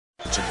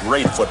It's a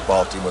great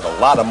football team with a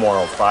lot of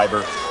moral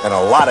fiber and a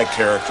lot of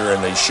character,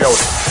 and they showed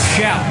it.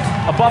 Shout,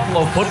 a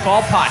Buffalo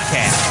football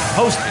podcast,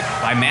 hosted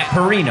by Matt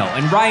Perino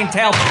and Ryan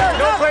Talbot.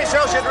 No place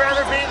else you'd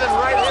rather be than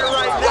right here,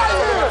 right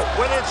now.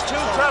 When it's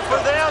too tough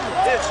for them,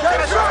 it's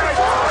just right.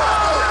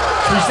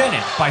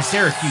 Presented by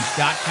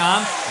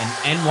Syracuse.com and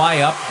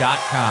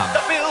NYUp.com.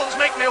 The Bills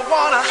make me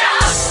wanna.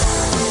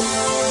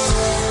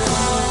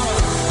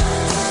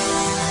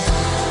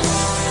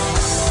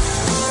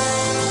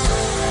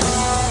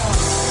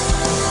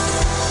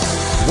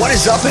 What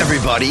is up,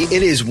 everybody?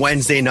 It is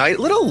Wednesday night,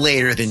 a little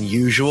later than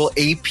usual,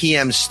 8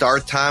 p.m.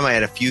 start time. I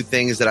had a few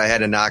things that I had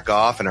to knock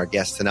off, and our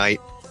guest tonight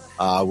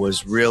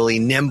was really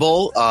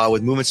nimble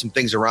with moving some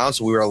things around.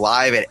 So we were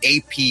live at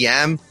 8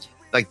 p.m.,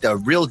 like the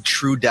real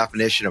true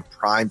definition of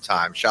prime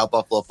time. Shout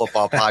Buffalo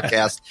Football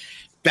Podcast,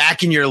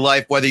 back in your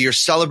life, whether you're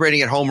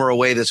celebrating at home or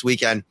away this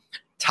weekend.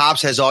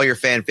 Tops has all your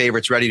fan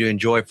favorites ready to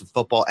enjoy for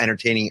football,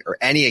 entertaining, or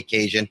any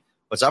occasion.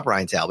 What's up,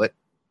 Ryan Talbot?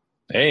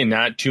 Hey,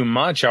 not too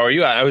much. How are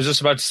you? I was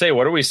just about to say,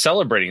 what are we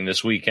celebrating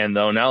this weekend,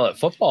 though, now that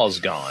football's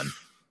gone?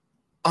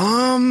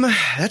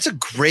 That's a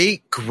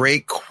great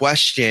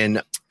question.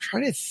 I'm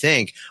trying to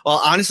think.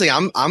 Well, honestly,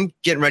 I'm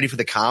getting ready for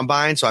the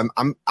combine, so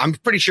I'm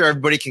pretty sure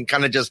everybody can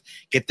kind of just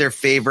get their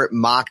favorite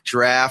mock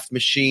draft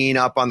machine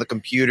up on the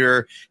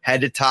computer,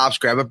 head to Tops,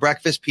 grab a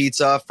breakfast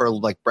pizza for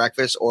like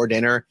breakfast or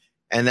dinner,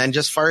 and then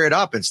just fire it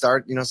up and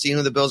start, seeing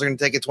who the Bills are going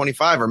to take at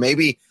 25, or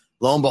maybe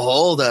lo and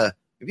behold,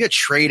 maybe a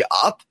trade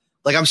up.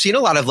 Like, I'm seeing a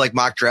lot of like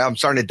mock draft. I'm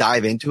starting to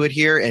dive into it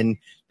here, and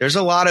there's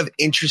a lot of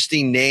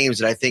interesting names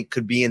that I think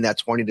could be in that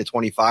 20 to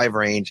 25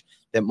 range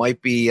that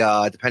might be,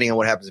 depending on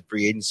what happens in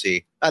free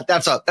agency.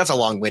 That's a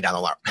long way down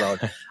the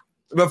road.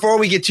 Before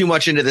we get too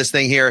much into this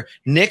thing here,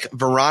 Nick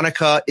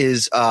Veronica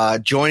is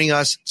joining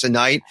us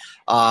tonight.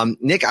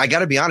 Nick, I got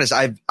to be honest,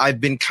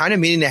 I've been kind of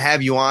meaning to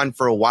have you on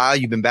for a while.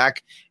 You've been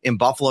back in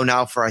Buffalo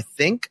now for, I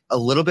think, a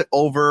little bit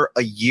over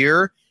a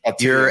year.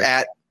 You're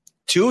at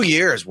 2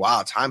 years.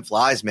 Wow. Time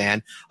flies,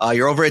 man.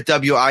 You're over at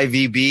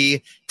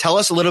WIVB. Tell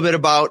us a little bit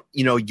about,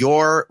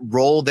 your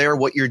role there,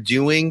 what you're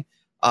doing.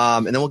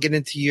 And then we'll get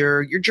into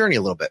your journey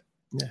a little bit.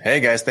 Hey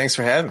guys, thanks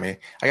for having me.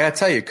 I got to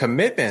tell you,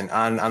 commitment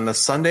on the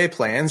Sunday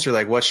plans. You're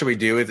like, what should we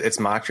do? It's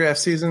mock draft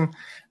season.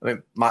 I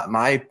mean,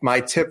 my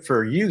tip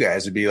for you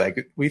guys would be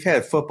like, we've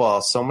had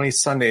football so many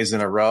Sundays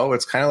in a row.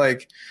 It's kind of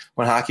like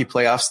when hockey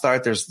playoffs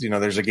start, there's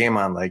a game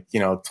on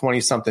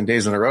 20 something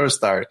days in a row to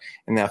start.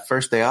 And that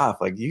first day off,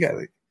 like you got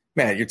to,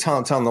 man, you're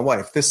telling the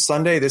wife, this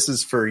Sunday, this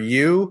is for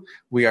you.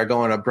 We are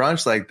going to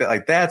brunch. Like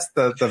that's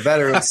the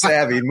veteran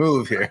savvy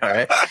move here. All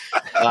right.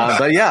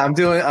 But yeah, I'm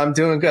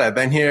doing good. I've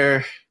been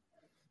here.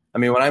 I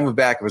mean, when I moved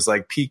back, it was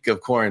like peak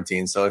of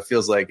quarantine. So it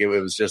feels like it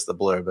was just a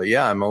blur, but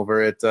yeah, I'm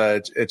over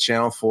at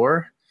Channel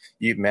 4.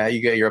 Matt,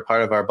 you're a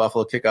part of our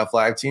Buffalo Kickoff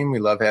Live team. We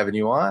love having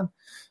you on.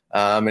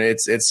 And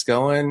it's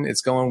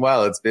going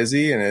well. It's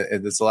busy and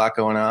it's a lot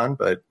going on,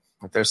 but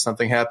if there's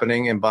something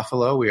happening in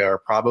Buffalo, we are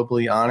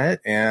probably on it.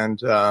 And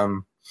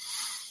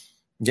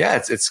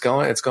it's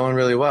going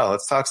really well.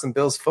 Let's talk some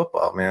Bills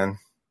football, man.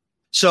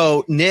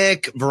 So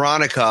Nick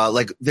Veronica,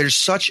 like there's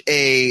such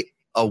a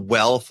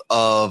wealth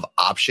of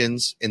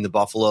options in the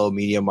Buffalo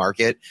media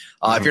market.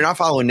 If you're not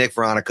following Nick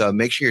Veronica,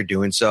 make sure you're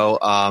doing so.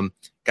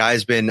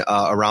 Guy's been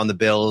around the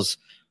Bills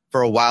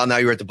for a while now.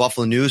 You were at the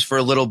Buffalo News for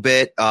a little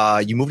bit.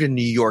 You moved to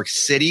New York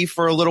City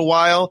for a little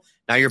while.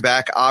 Now you're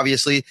back,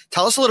 obviously.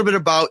 Tell us a little bit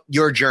about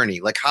your journey,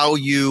 like how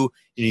you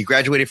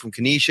graduated from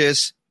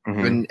Canisius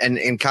and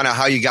kind of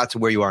how you got to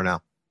where you are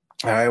now.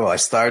 All right. Well, I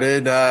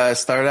started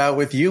out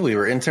with you. We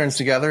were interns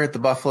together at the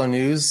Buffalo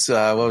News.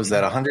 What was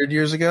that? 100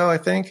 years ago, I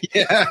think.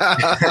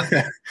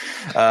 Yeah.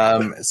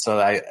 So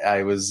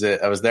I was there.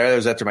 That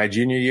was after my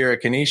junior year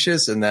at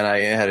Canisius, and then I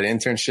had an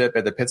internship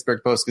at the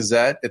Pittsburgh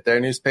Post-Gazette at their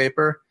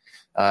newspaper.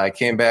 I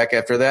came back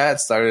after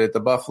that, started at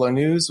the Buffalo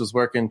News, was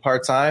working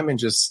part-time and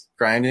just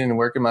grinding and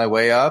working my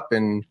way up.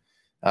 And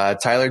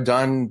Tyler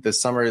Dunn,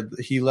 this summer,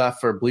 he left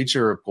for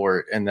Bleacher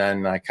Report. And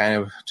then I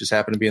kind of just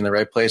happened to be in the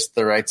right place at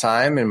the right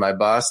time. And my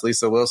boss,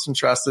 Lisa Wilson,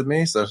 trusted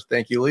me. So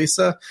thank you,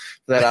 Lisa,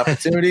 for that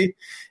opportunity.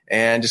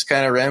 And just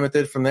kind of ran with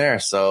it from there.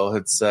 So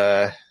it's,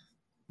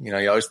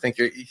 you always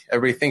think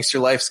everybody thinks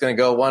your life's going to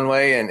go one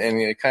way and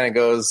it kind of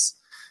goes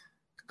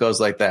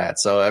like that.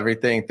 So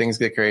things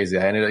get crazy.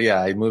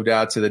 I moved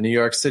out to the New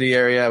York City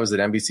area. I was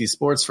at NBC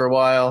Sports for a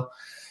while.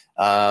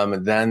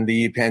 Then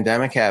the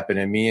pandemic happened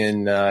and me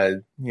and,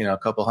 a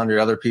couple hundred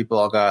other people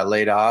all got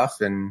laid off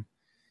and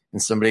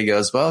somebody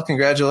goes, well,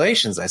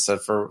 congratulations. I said,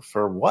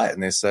 for what?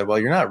 And they said, well,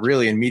 you're not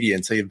really in media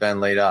until you've been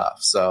laid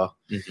off. So,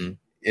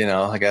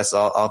 I guess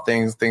all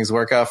things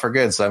work out for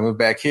good. So I moved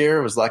back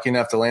here, was lucky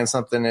enough to land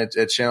something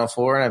at Channel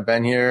 4 and I've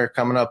been here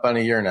coming up on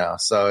a year now.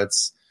 So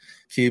it's,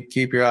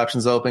 keep your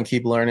options open,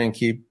 keep learning,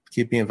 keep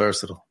being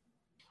versatile.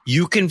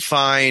 You can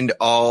find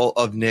all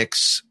of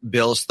Nick's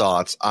Bills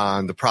thoughts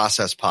on the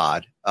Process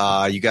Pod.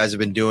 You guys have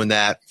been doing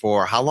that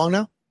for how long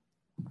now?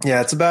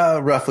 Yeah, it's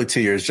about roughly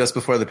 2 years. Just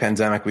before the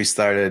pandemic, we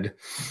started.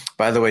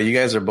 By the way, you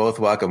guys are both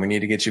welcome. We need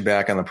to get you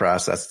back on the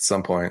process at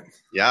some point.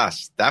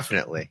 Yes,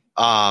 definitely.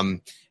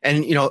 And,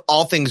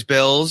 all things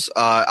Bills,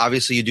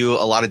 obviously you do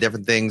a lot of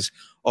different things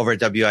over at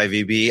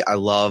WIVB. I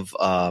love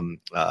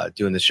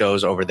doing the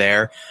shows over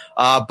there.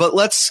 But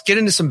let's get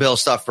into some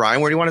Bills stuff,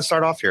 Brian. Where do you want to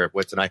start off here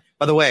with tonight?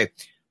 By the way,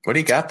 what do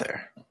you got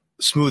there?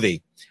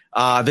 Smoothie.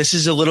 This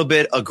is a little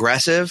bit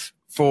aggressive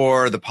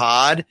for the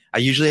pod. I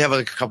usually have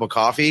a cup of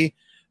coffee,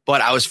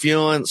 but I was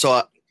feeling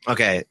so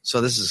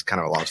this is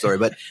kind of a long story,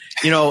 but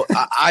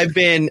I've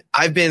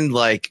been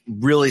like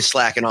really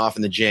slacking off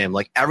in the gym.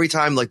 Like every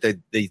time like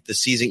the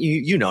season,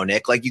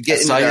 Nick, like you get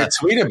I saw your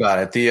tweet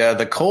about it.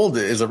 The cold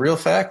is a real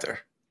factor.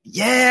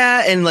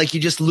 Yeah, and like you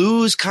just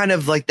lose kind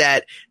of like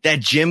that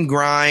gym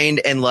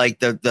grind and like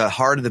the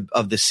heart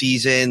of the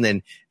season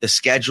and the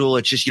schedule.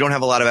 It's just you don't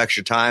have a lot of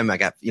extra time. I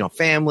got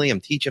family, I'm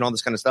teaching, all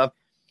this kind of stuff.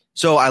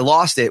 So I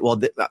lost it.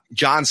 Well,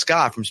 John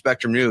Scott from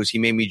Spectrum News, he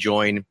made me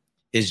join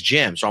his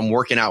gym. So I'm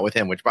working out with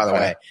him, which by the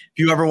way, if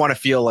you ever want to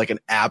feel like an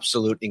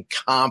absolute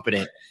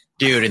incompetent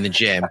dude in the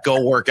gym,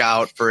 go work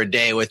out for a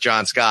day with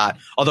John Scott.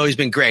 Although he's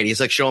been great. He's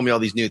like showing me all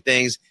these new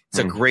things. It's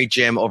a great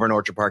gym over in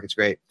Orchard Park. It's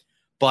great.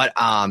 But,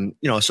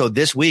 so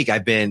this week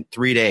I've been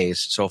 3 days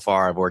so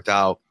far. I've worked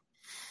out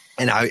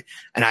and I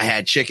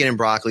had chicken and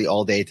broccoli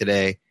all day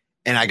today.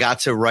 And I got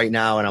to right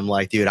now and I'm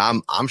like, dude,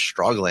 I'm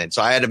struggling.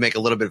 So I had to make a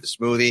little bit of a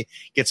smoothie,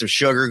 get some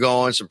sugar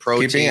going, some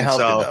protein. Keeping it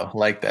healthy though,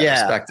 like that.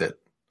 Yeah. Respect it.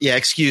 Yeah,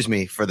 excuse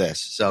me for this.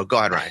 So go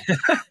ahead, Ryan.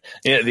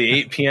 Yeah, the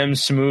 8 p.m.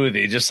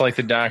 smoothie, just like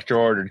the doctor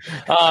ordered.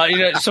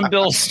 Some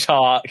Bills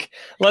talk.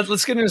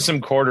 Let's get into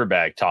some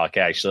quarterback talk,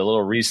 actually. A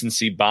little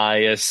recency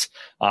bias.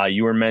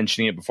 You were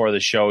mentioning it before the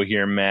show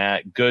here,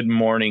 Matt. Good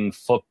morning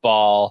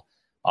football.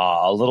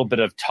 A little bit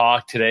of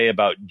talk today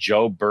about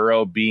Joe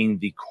Burrow being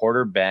the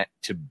quarterback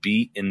to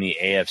beat in the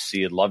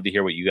AFC. I'd love to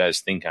hear what you guys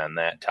think on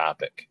that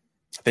topic.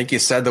 I think you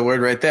said the word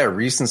right there,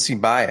 recency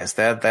bias.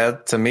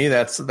 That to me,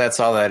 that's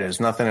all that is.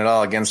 Nothing at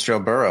all against Joe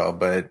Burrow,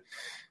 but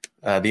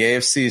the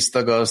AFC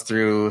still goes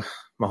through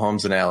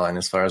Mahomes and Allen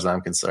as far as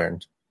I'm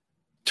concerned.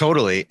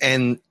 Totally.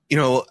 And,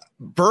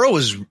 Burrow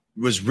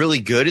was really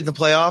good in the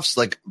playoffs.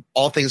 Like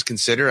all things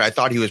considered, I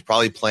thought he was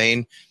probably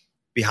playing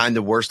behind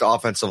the worst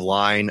offensive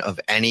line of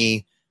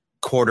any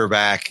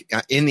quarterback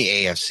in the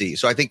AFC.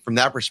 So I think from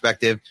that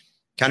perspective,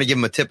 kind of give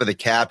him a tip of the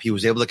cap. He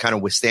was able to kind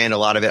of withstand a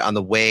lot of it on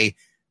the way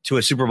to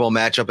a Super Bowl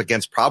matchup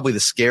against probably the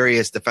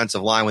scariest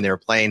defensive line when they were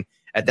playing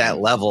at that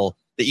level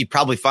that you'd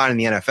probably find in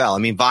the NFL. I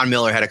mean, Von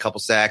Miller had a couple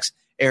sacks.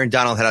 Aaron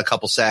Donald had a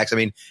couple sacks. I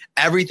mean,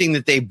 everything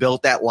that they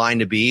built that line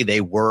to be, they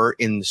were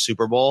in the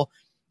Super Bowl.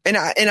 And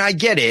I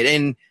get it.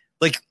 And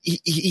like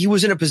he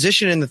was in a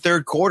position in the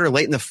third quarter,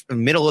 late in the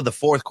middle of the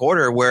fourth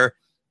quarter where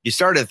you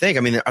started to think,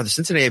 I mean, are the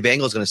Cincinnati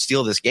Bengals going to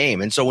steal this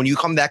game? And so when you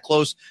come that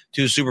close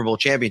to a Super Bowl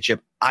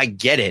championship, I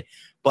get it.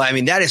 But I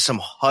mean, that is some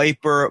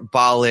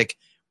hyperbolic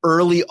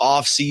early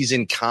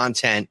off-season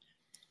content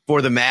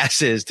for the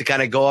masses to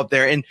kind of go up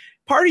there. And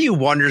part of you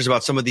wonders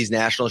about some of these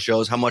national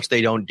shows, how much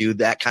they don't do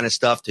that kind of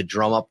stuff to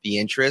drum up the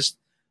interest.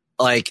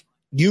 Like,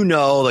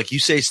 like you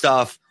say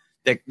stuff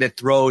that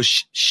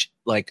throws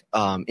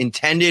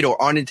intended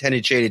or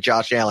unintended shade at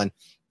Josh Allen.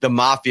 The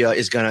mafia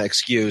is going to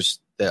excuse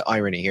the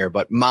irony here,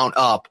 but mount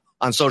up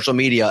on social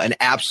media and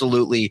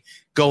absolutely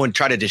go and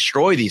try to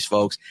destroy these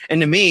folks.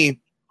 And to me,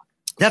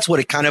 that's what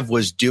it kind of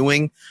was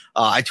doing.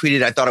 I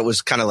tweeted, I thought it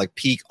was kind of like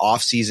peak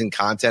off-season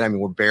content. I mean,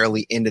 we're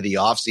barely into the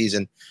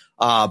off-season.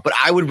 But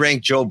I would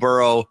rank Joe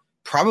Burrow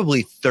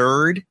probably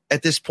third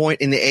at this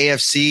point in the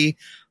AFC.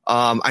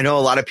 I know a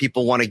lot of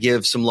people want to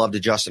give some love to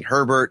Justin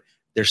Herbert.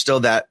 There's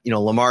still that,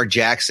 Lamar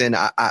Jackson.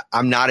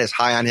 I'm not as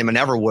high on him. I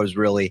never was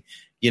really,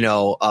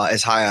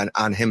 as high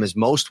on him as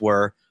most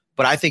were.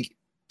 But I think,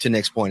 to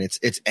Nick's point,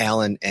 it's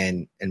Allen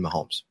and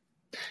Mahomes.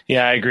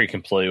 Yeah, I agree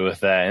completely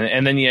with that.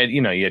 And then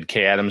you had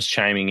Kay Adams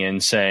chiming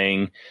in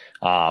saying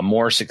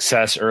more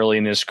success early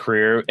in his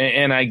career.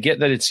 And I get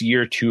that it's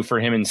year 2 for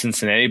him in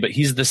Cincinnati, but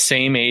he's the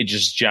same age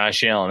as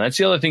Josh Allen. That's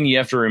the other thing you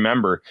have to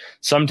remember.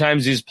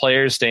 Sometimes these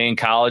players stay in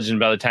college, and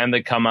by the time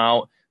they come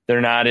out, they're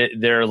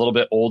a little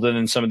bit older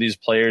than some of these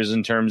players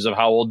in terms of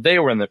how old they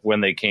were when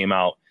they came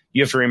out.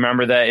 You have to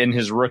remember that in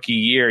his rookie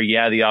year,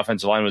 the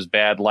offensive line was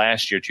bad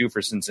last year too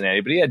for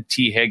Cincinnati, but he had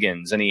T.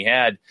 Higgins and he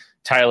had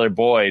Tyler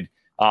Boyd.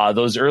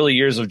 Those early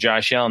years of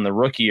Josh Allen, the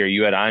rookie year,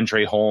 you had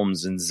Andre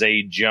Holmes and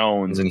Zay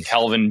Jones and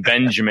Kelvin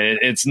Benjamin.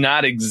 It's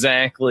not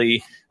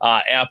exactly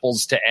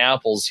apples to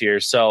apples here.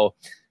 So,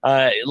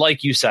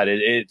 like you said,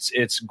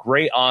 it's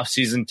great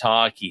offseason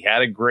talk. He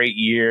had a great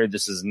year.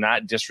 This is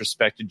not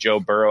disrespect to Joe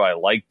Burrow. I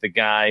like the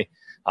guy.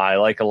 I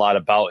like a lot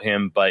about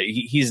him, but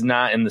he's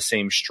not in the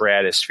same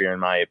stratosphere, in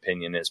my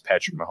opinion, as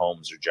Patrick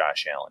Mahomes or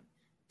Josh Allen.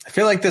 I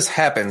feel like this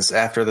happens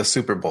after the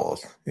Super Bowl.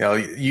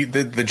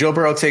 The Joe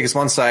Burrow take is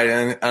one side,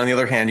 and on the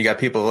other hand, you got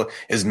people,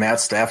 is Matt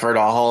Stafford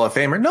a Hall of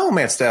Famer? No,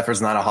 Matt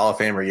Stafford's not a Hall of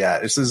Famer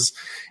yet. This is,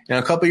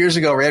 a couple years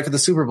ago, right after the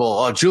Super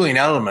Bowl, Julian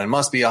Edelman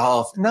must be a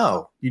Hall of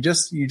No, you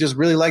just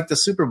really like the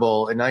Super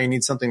Bowl, and now you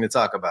need something to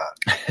talk about.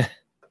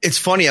 It's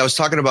funny. I was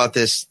talking about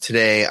this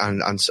today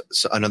on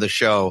another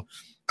show.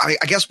 I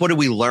guess what did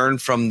we learn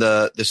from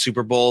the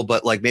Super Bowl,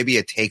 but like maybe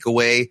a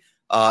takeaway,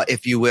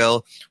 if you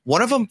will.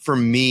 One of them for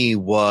me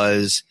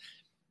was,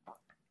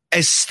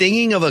 as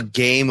stinging of a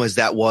game as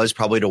that was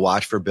probably to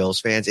watch for Bills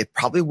fans, it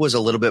probably was a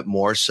little bit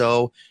more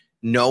so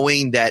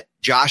knowing that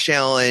Josh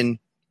Allen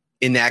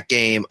in that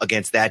game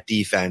against that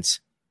defense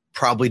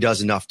probably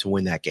does enough to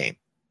win that game,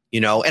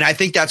 and I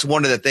think that's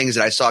one of the things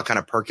that I saw kind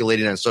of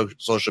percolating on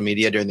social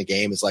media during the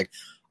game is like,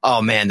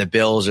 oh man, the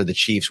Bills or the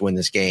Chiefs win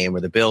this game,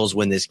 or the Bills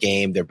win this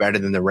game. They're better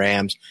than the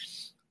Rams.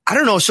 I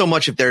don't know so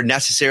much if they're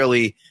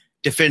necessarily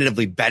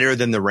definitively better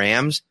than the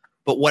Rams,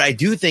 but what I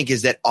do think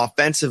is that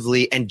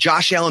offensively, and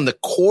Josh Allen, the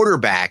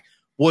quarterback,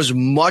 was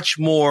much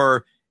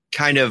more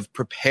kind of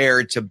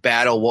prepared to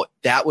battle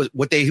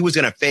he was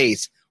going to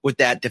face with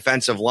that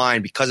defensive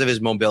line because of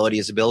his mobility,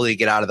 his ability to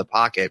get out of the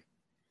pocket.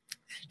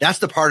 That's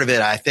the part of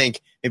it. I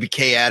think maybe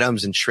Kay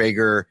Adams and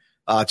Schrager,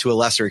 to a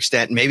lesser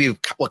extent, maybe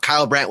what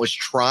Kyle Brandt was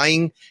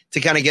trying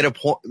to kind of get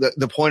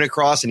the point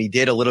across, and he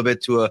did a little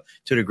bit to a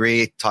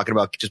degree, talking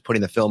about just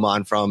putting the film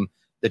on from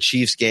the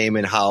Chiefs game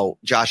and how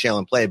Josh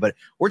Allen played. But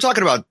we're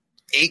talking about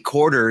 8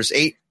 quarters,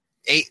 eight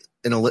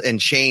and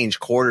change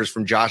quarters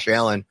from Josh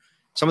Allen,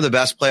 some of the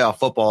best playoff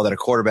football that a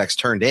quarterback's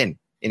turned in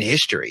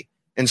history.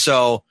 And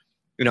so,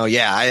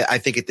 I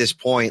think at this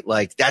point,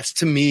 like, that's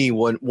to me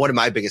one of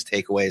my biggest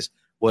takeaways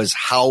was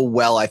how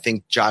well I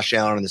think Josh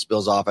Allen and this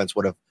Bills offense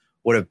would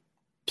have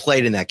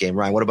played in that game.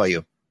 Ryan, what about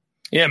you?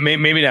 Yeah,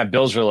 maybe not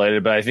Bills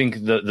related, but I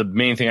think the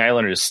main thing I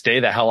learned is stay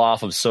the hell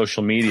off of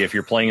social media if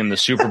you're playing in the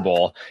Super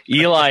Bowl.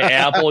 Eli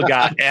Apple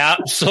got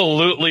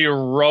absolutely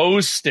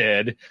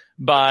roasted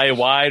by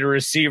wide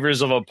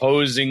receivers of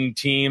opposing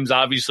teams,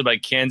 obviously by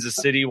Kansas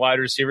City wide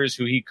receivers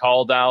who he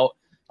called out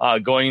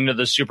going into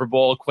the Super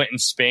Bowl. Quentin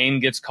Spain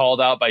gets called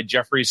out by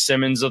Jeffrey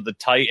Simmons of the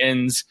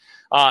Titans.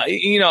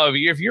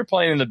 If you're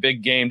playing in the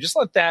big game, just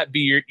let that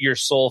be your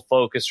sole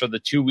focus for the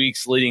 2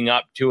 weeks leading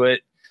up to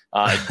it.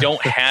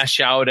 Don't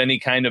hash out any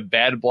kind of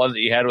bad blood that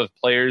you had with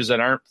players that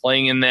aren't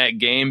playing in that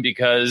game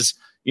because,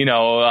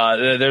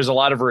 there's a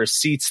lot of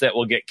receipts that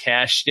will get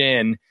cashed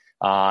in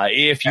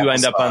if you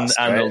end up on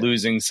the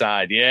losing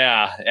side.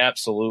 Yeah,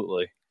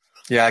 absolutely.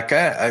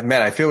 Yeah,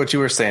 Matt, I feel what you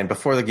were saying.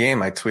 Before the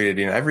game, I tweeted,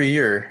 every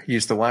year you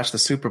used to watch the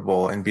Super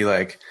Bowl and be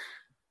like,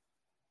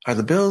 are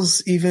the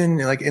Bills even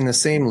like in the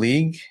same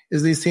league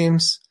as these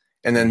teams?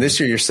 And then this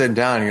year you're sitting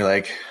down and you're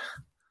like,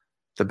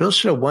 the Bills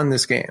should have won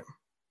this game.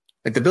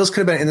 Like the Bills could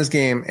have been in this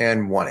game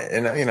and won it.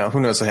 And,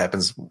 who knows what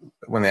happens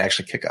when they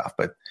actually kick off,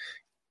 but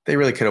they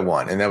really could have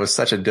won. And that was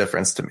such a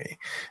difference to me.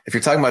 If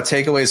you're talking about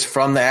takeaways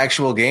from the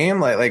actual game,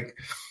 like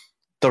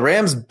the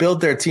Rams built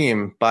their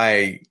team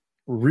by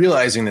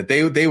realizing that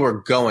they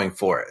were going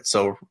for it.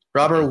 So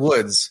Robert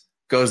Woods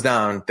goes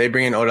down. They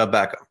bring in Odell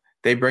Beckham.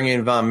 They bring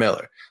in Von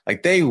Miller.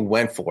 Like they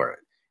went for it.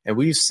 And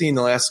we've seen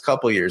the last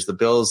couple of years, the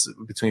Bills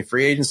between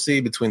free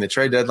agency, between the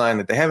trade deadline,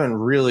 that they haven't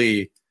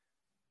really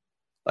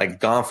like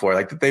gone for it.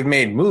 Like they've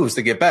made moves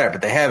to get better,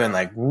 but they haven't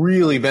like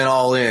really been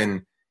all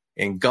in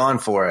and gone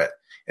for it.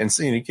 And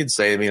so you could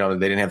say, they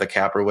didn't have the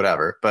cap or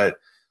whatever, but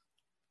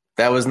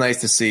that was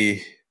nice to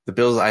see the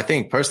Bills. I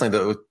think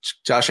personally,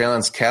 Josh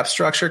Allen's cap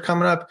structure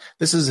coming up,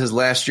 this is his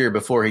last year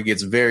before he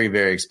gets very,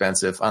 very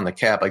expensive on the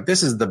cap. Like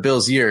this is the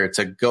Bills' year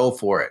to go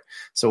for it.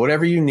 So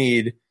whatever you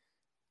need,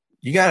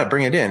 you got to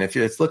bring it in. If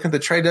it's looking at the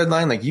trade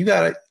deadline, like you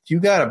got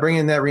to bring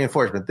in that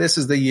reinforcement. This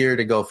is the year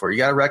to go for it. You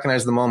got to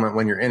recognize the moment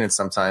when you're in it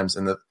sometimes.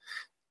 And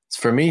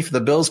for me, for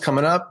the Bills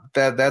coming up,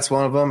 that's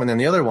one of them. And then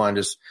the other one,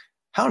 just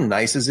how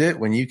nice is it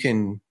when you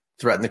can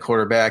threaten the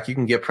quarterback? You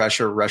can get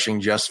pressure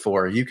rushing just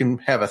for, you can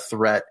have a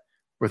threat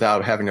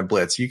without having to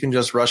blitz. You can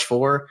just rush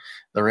for.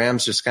 The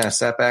Rams just kind of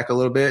sat back a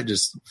little bit.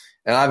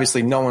 And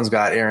obviously no one's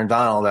got Aaron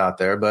Donald out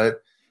there,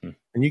 but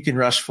and you can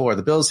rush for.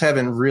 The Bills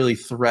haven't really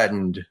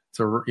threatened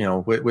to,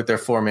 with their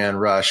 4-man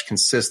rush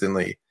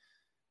consistently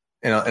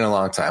in a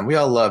long time. We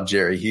all love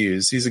Jerry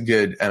Hughes. He's a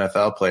good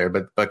NFL player,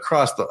 but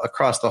across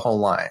the whole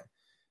line.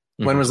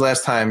 Mm-hmm. When was the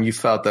last time you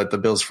felt that the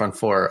Bills front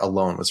four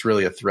alone was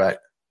really a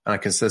threat on a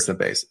consistent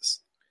basis?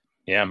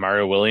 Yeah,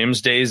 Mario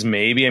Williams days,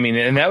 maybe. I mean,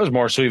 and that was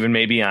more so even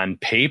maybe on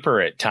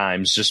paper at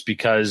times, just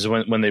because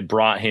when they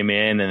brought him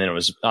in and then it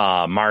was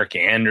Mark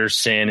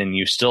Anderson and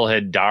you still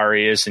had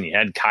Darius and you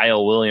had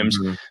Kyle Williams,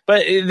 mm-hmm.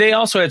 but they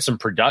also had some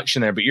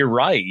production there. But you're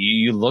right.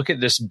 You look at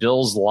this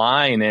Bills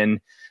line and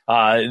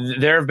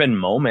there have been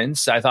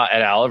moments. I thought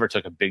Ed Oliver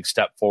took a big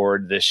step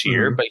forward this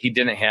year, mm-hmm. but he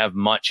didn't have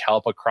much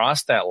help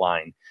across that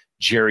line.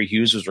 Jerry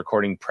Hughes was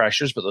recording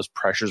pressures, but those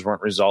pressures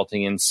weren't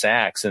resulting in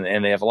sacks. And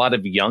they have a lot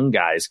of young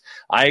guys.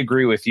 I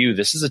agree with you.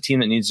 This is a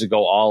team that needs to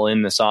go all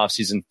in this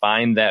offseason,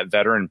 find that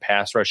veteran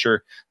pass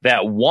rusher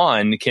that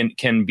one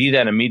can be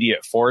that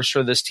immediate force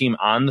for this team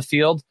on the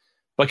field,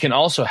 but can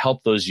also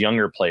help those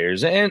younger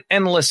players. And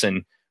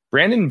listen,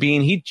 Brandon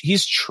Beane,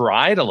 he's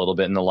tried a little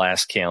bit in the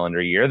last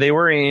calendar year. They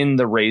were in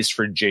the race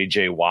for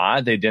J.J.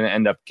 Watt. They didn't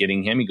end up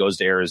getting him. He goes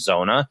to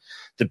Arizona.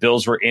 The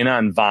Bills were in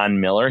on Von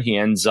Miller. He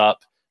ends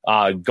up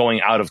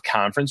going out of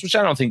conference, which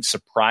I don't think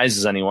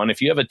surprises anyone.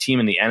 If you have a team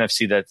in the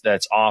NFC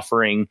that's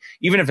offering,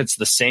 even if it's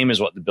the same as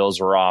what the Bills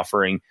were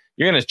offering,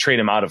 you're going to trade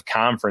him out of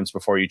conference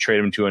before you trade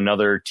him to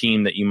another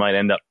team that you might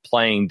end up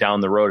playing down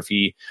the road if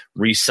he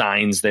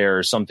re-signs there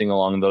or something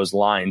along those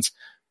lines.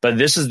 But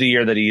this is the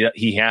year that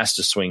he has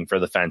to swing for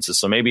the fences.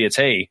 So maybe it's,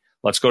 hey,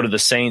 let's go to the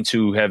Saints,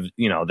 who have,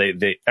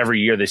 they every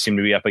year they seem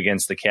to be up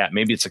against the cap.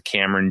 Maybe it's a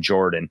Cameron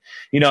Jordan,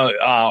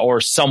 or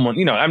someone,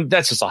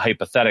 that's just a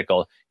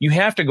hypothetical. You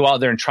have to go out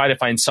there and try to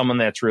find someone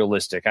that's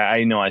realistic.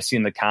 I know I see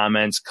in the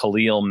comments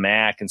Khalil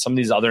Mack and some of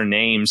these other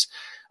names.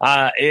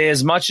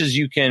 As much as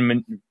you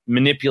can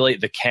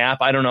manipulate the cap,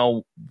 I don't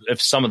know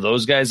if some of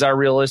those guys are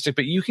realistic,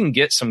 but you can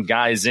get some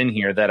guys in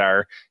here that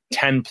are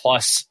 10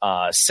 plus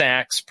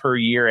sacks per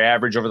year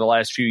average over the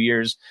last few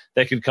years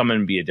that could come in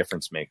and be a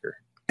difference maker.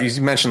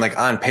 You mentioned like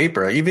on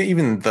paper,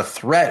 even the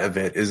threat of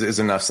it is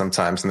enough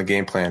sometimes in the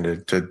game plan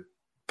to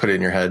put it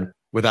in your head.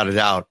 Without a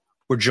doubt.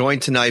 We're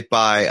joined tonight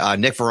by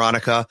Nick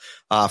Veronica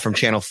from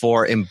Channel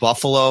 4 in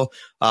Buffalo.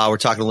 We're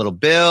talking a little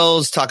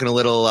Bills, talking a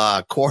little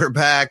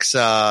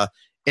quarterbacks,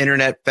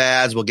 internet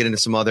fads. We'll get into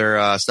some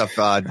other stuff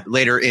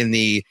later in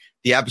the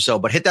episode.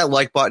 But hit that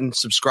like button,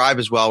 subscribe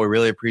as well. We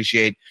really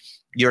appreciate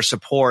your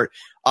support.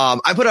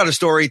 I put out a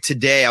story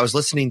today. I was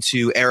listening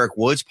to Eric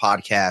Wood's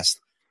podcast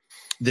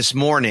this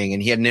morning,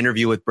 and he had an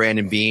interview with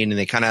Brandon Beane, and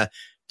they kind of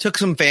took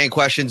some fan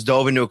questions,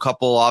 dove into a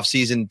couple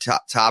offseason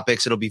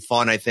topics. It'll be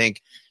fun, I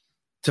think,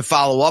 to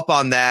follow up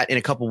on that in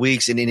a couple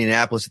weeks in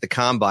Indianapolis at the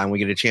Combine. We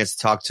get a chance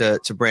to talk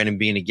to Brandon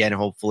Beane again,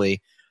 hopefully.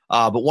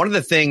 But one of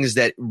the things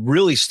that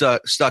really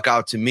stuck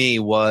out to me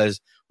was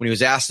when he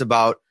was asked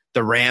about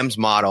the Rams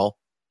model,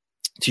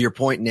 to your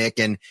point, Nick,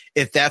 and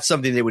if that's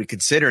something they would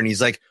consider. And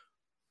he's like,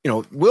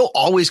 we'll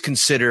always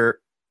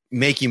consider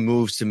making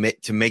moves to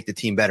make the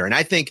team better. And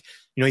I think,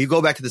 you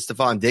go back to the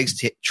Stephon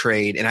Diggs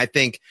trade, and I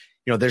think,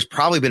 there's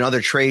probably been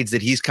other trades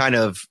that he's kind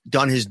of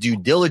done his due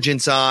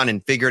diligence on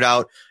and figured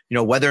out,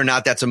 whether or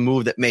not that's a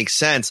move that makes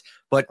sense.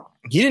 But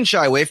he didn't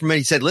shy away from it.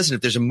 He said, listen,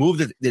 if there's a move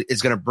that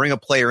is going to bring a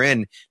player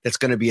in that's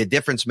going to be a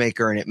difference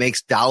maker and it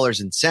makes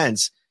dollars and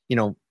cents,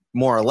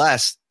 more or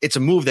less, it's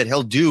a move that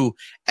he'll do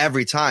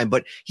every time.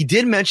 But he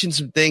did mention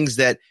some things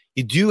that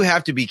you do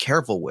have to be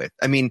careful with.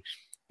 I mean,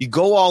 you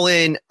go all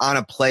in on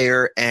a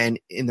player, and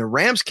in the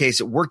Rams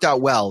case, it worked out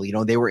well.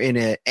 They were in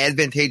an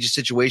advantageous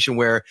situation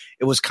where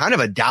it was kind of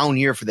a down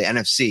year for the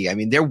NFC. I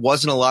mean, there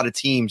wasn't a lot of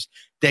teams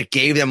that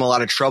gave them a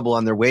lot of trouble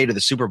on their way to the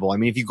Super Bowl. I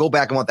mean, if you go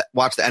back and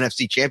watch the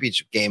NFC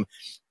Championship game,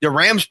 the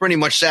Rams pretty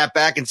much sat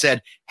back and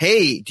said,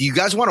 hey, do you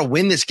guys want to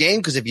win this game?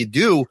 Because if you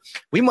do,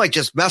 we might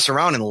just mess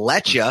around and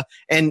let you.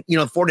 And, the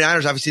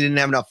 49ers obviously didn't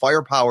have enough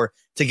firepower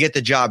to get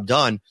the job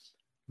done.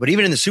 But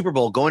even in the Super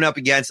Bowl, going up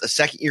against a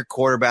second-year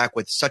quarterback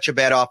with such a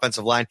bad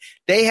offensive line,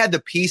 they had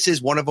the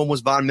pieces. One of them was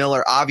Von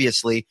Miller,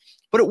 obviously,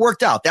 but it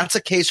worked out. That's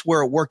a case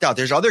where it worked out.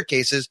 There's other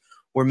cases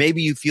where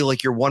maybe you feel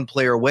like you're one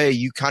player away.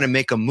 You kind of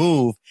make a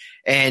move,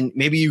 and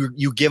maybe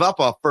you give up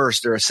a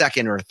first or a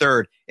second or a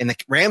third. In the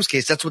Rams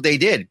case, that's what they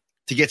did.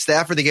 To get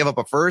Stafford, they gave up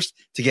a first.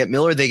 To get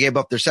Miller, they gave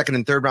up their second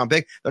and third round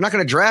pick. They're not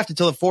going to draft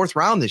until the fourth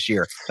round this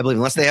year, I believe,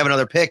 unless they have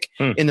another pick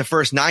in the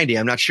first 90.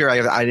 I'm not sure.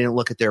 I didn't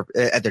look at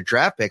their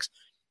draft picks.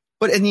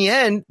 But in the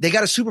end, they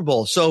got a Super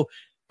Bowl. So,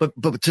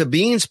 but to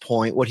Beane's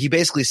point, what he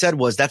basically said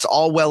was that's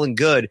all well and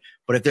good.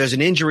 But if there's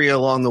an injury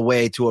along the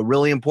way to a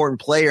really important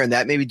player and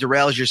that maybe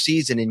derails your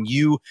season and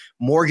you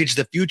mortgage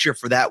the future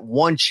for that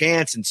one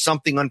chance and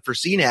something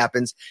unforeseen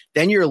happens,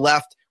 then you're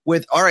left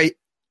with, all right,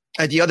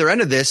 at the other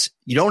end of this,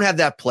 you don't have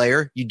that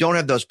player. You don't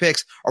have those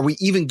picks. Are we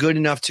even good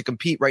enough to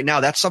compete right now?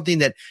 That's something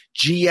that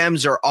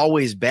GMs are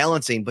always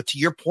balancing. But to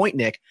your point,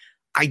 Nick,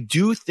 I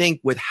do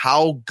think with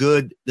how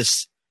good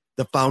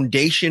the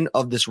foundation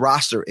of this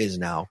roster is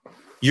now,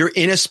 you're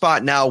in a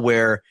spot now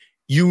where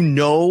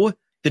the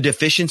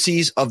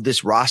deficiencies of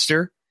this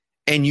roster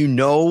and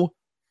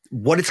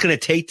what it's going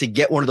to take to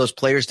get one of those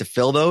players to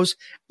fill those.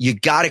 You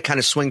got to kind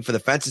of swing for the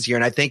fences here.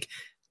 And I think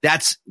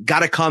that's got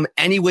to come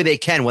any way they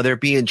can, whether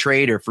it be in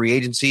trade or free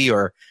agency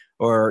or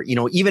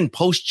even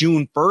post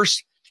June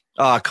 1st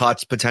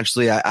cuts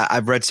potentially.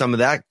 I've read some of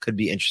that could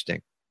be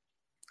interesting.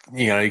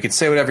 You could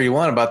say whatever you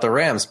want about the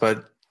Rams,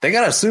 but they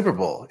got a Super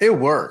Bowl. It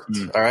worked.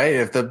 All right.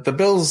 If the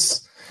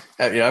Bills,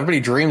 everybody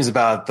dreams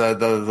about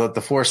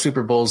the 4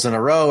 Super Bowls in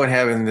a row and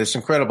having this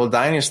incredible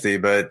dynasty,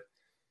 but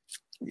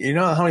you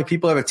know how many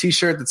people have a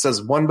T-shirt that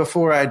says "One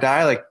before I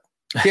die"? Like,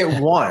 get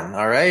one.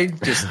 All right.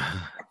 Just,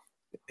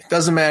 it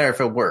doesn't matter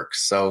if it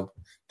works. So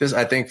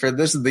I think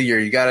this is the year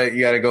you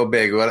gotta go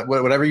big.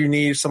 Whatever you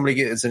need, somebody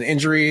gets an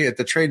injury at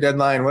the trade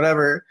deadline,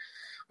 whatever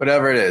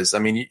it is. I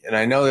mean, and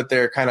I know that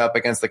they're kind of up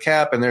against the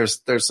cap, and there's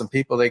some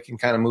people they can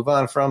kind of move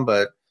on from,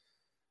 but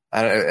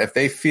if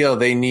they feel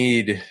they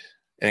need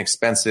an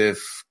expensive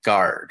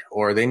guard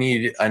or they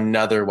need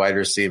another wide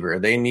receiver,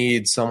 they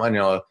need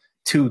someone,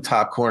 2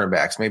 top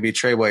cornerbacks, maybe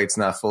Trey White's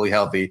not fully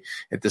healthy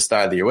at the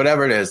start of the year,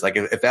 whatever it is. Like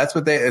if that's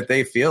what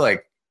they feel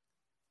like,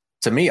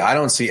 to me, I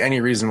don't see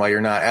any reason why you're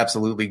not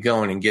absolutely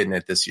going and getting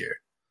it this year.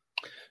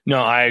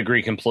 No, I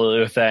agree completely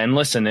with that. And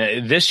listen,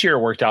 this year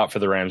worked out for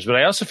the Rams, but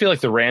I also feel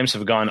like the Rams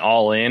have gone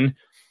all in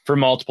for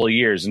multiple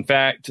years. In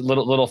fact,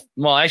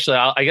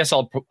 I guess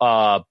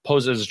I'll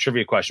pose it as a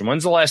trivia question.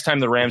 When's the last time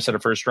the Rams had a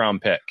first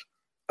round pick?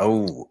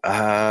 Oh,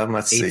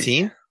 let's see.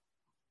 18?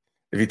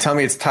 If you tell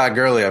me it's Todd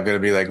Gurley, I'm going to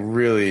be like,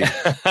 really?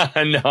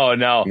 No.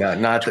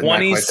 Not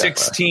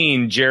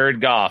 2016,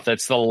 Jared Goff.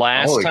 That's the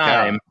last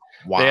time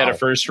they had a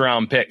first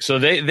round pick. So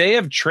they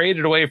have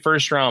traded away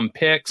first round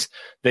picks.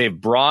 They've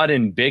brought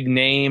in big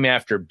name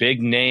after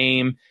big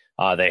name.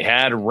 They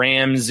had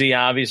Ramsey.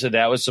 Obviously,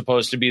 that was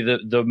supposed to be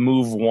the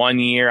move 1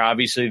 year.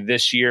 Obviously,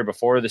 this year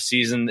before the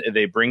season,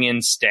 they bring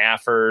in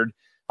Stafford.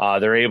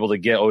 They're able to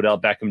get Odell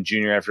Beckham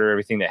Jr. after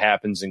everything that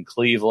happens in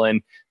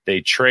Cleveland.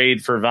 They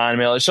trade for Von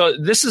Miller. So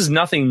this is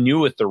nothing new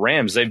with the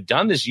Rams. They've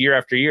done this year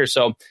after year.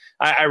 So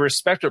I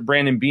respect what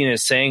Brandon Beane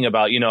is saying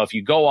about, if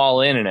you go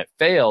all in and it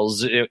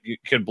fails, it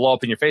could blow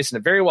up in your face, and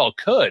it very well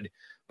could.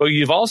 But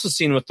you've also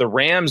seen with the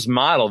Rams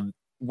model,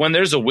 when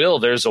there's a will,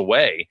 there's a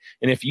way.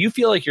 And if you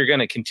feel like you're going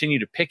to continue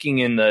to picking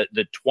in the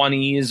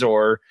 20s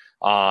or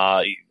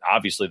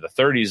obviously the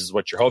 30s is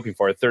what you're hoping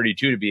for,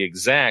 32 to be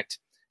exact,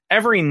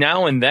 every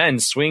now and then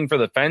swing for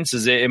the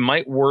fences. It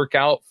might work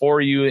out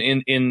for you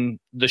in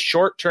the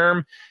short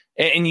term,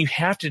 and you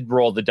have to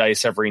roll the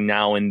dice every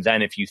now and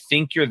then if you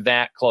think you're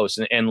that close.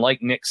 And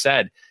like Nick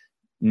said,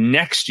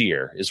 next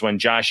year is when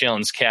Josh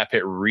Allen's cap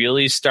hit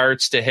really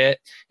starts to hit,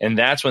 and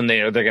that's when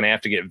they're going to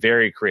have to get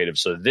very creative.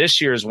 So this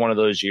year is one of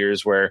those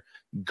years where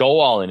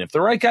go all in. If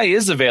the right guy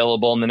is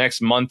available in the next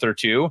month or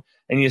two,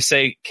 and you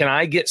say, can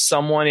I get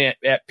someone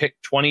at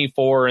pick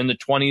 24 in the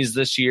 20s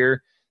this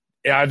year?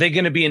 Are they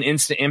going to be an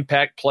instant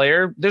impact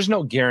player? There's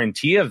no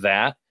guarantee of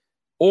that.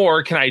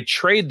 Or can I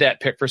trade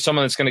that pick for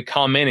someone that's going to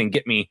come in and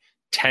get me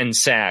 10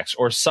 sacks,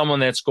 or someone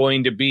that's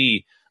going to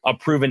be a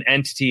proven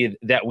entity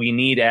that we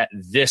need at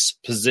this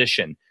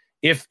position?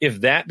 If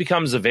that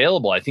becomes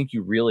available, I think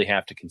you really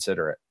have to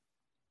consider it.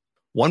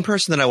 One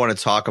person that I want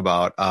to talk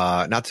about,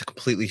 not to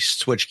completely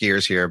switch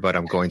gears here, but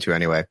I'm going to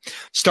anyway.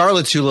 Star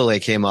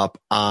Lotulelei came up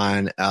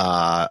on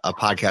a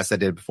podcast I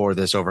did before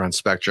this over on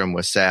Spectrum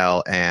with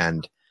Sal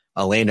and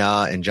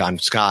Elena and John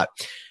Scott.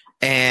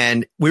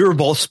 And we were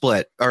both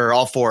split, or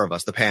all four of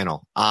us, the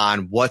panel,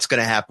 on what's going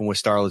to happen with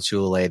Star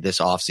Lotulelei this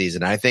offseason.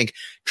 And I think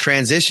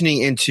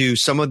transitioning into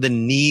some of the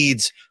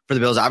needs for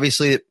the Bills,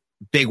 obviously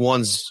big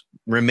ones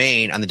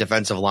remain on the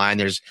defensive line.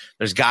 There's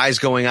guys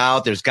going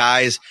out. There's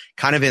guys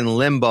kind of in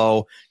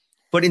limbo.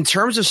 But in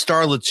terms of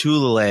Star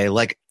Lotulelei,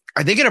 like,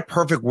 I think in a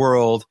perfect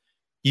world,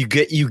 you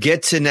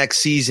get to next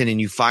season and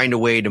you find a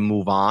way to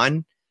move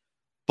on.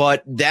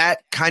 But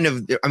that kind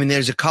of,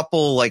 there's a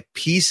couple like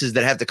pieces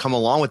that have to come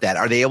along with that.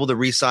 Are they able to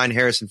re-sign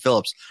Harrison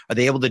Phillips? Are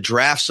they able to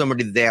draft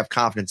somebody that they have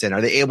confidence in?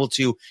 Are they able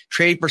to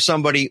trade for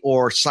somebody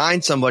or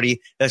sign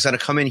somebody that's going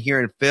to come in here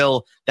and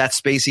fill that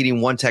space-eating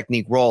one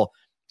technique role?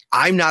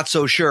 I'm not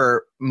so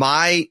sure.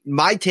 My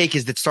take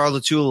is that Star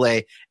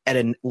Lotulelei at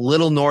a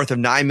little north of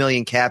 $9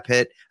 million cap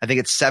hit. I think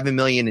it's $7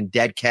 million in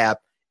dead cap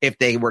if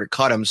they were to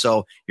cut him.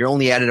 So you're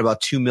only adding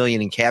about $2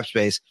 million in cap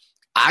space.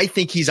 I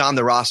think he's on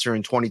the roster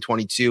in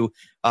 2022,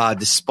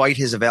 despite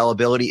his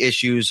availability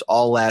issues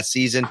all last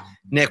season.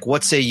 Nick,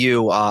 what say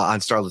you on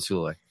Star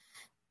Lotulelei?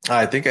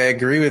 I think I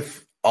agree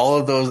with all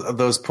of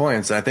those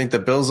points. I think the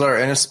Bills are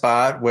in a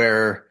spot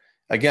where,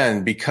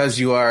 again, because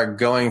you are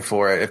going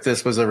for it, if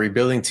this was a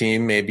rebuilding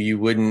team, maybe you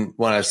wouldn't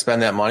want to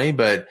spend that money.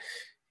 But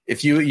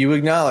if you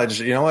acknowledge,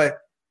 you know what,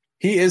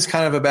 he is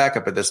kind of a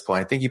backup at this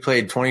point. I think he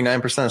played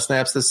 29% of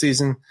snaps this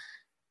season.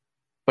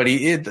 But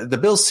the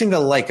Bills seem to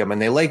like him, and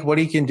they like what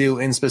he can do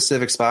in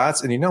specific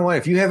spots. And you know what?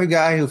 If you have a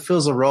guy who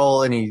fills a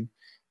role, and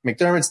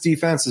McDermott's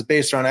defense is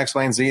based around X,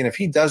 Y, and Z, and if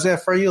he does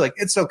that for you, like,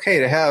 it's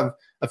okay to have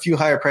a few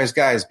higher priced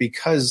guys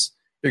because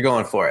you're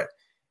going for it.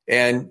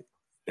 And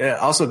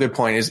also a good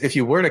point is if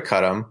you were to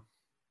cut him,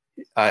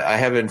 I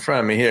have it in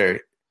front of me here.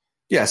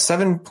 Yeah,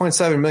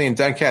 $7.7 million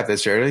dead cap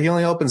this year. He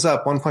only opens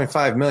up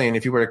 $1.5 million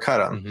if you were to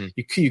cut him.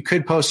 Mm-hmm. You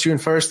could post June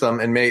 1st them,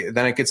 and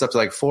then it gets up to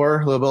like a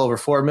little bit over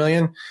 $4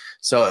 million.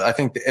 So I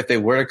think if they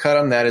were to cut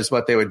him, that is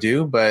what they would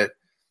do. But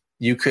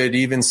you could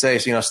even say,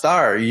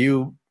 Star,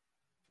 you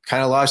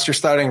kind of lost your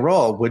starting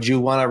role. Would you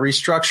want to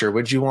restructure?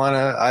 Would you want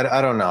to?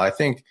 I don't know. I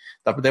think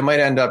they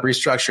might end up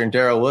restructuring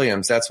Darrell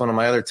Williams. That's one of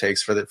my other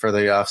takes for the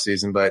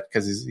offseason. But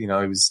because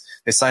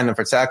they signed him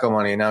for tackle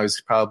money, and now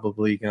he's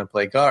probably going to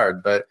play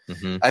guard. But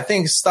I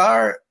think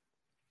Star,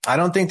 I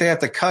don't think they have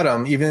to cut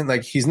him. Even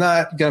like he's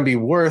not going to be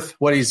worth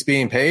what he's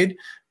being paid.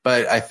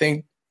 But I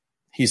think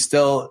he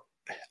still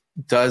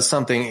does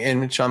something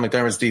in Sean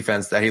McDermott's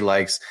defense that he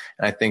likes.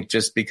 And I think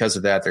just because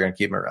of that, they're going to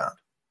keep him around.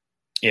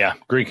 Yeah,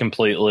 agree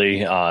completely.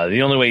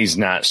 The only way he's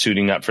not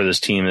suiting up for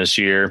this team this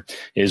year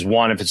is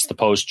one, if it's the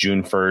post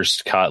June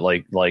 1st cut,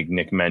 like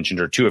Nick mentioned,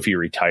 or two, if he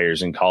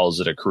retires and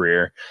calls it a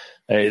career.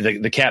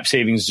 The cap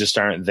savings just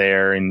aren't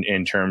there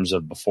in terms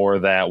of before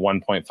that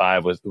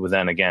 1.5 with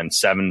then again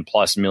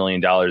 $7+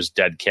 million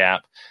dead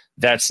cap.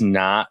 that's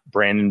not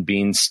Brandon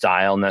Beane's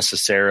style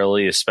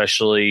necessarily,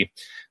 especially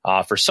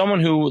for someone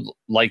who,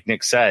 like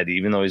Nick said,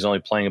 even though he's only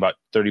playing about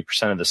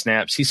 30% of the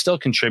snaps, he still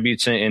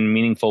contributes in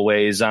meaningful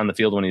ways on the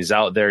field when he's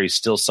out there. He's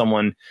still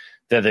someone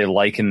that they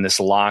like in this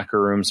locker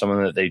room,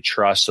 someone that they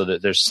trust, so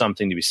that there's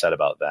something to be said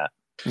about that.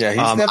 Yeah,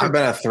 he's never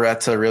been a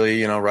threat to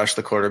really, rush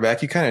the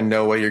quarterback. You kind of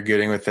know what you're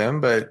getting with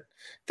him, but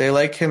they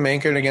like him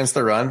anchored against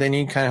the run. They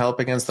need kind of help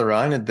against the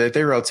run, and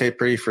they rotate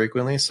pretty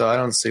frequently, so I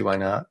don't see why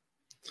not.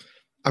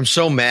 I'm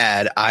so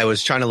mad. I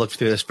was trying to look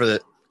through this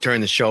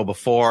during the show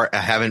before. I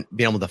haven't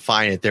been able to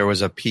find it. There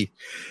was a piece,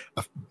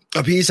 I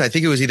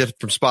think it was either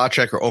from Spot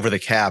Check or Over the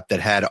Cap, that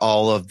had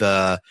all of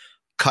the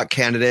cut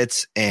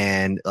candidates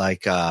and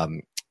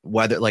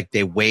whether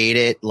they weighed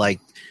it,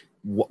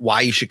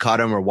 why you should cut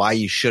them or why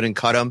you shouldn't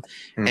cut them.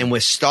 And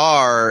with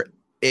Starr,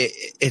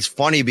 it's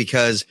funny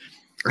because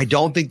I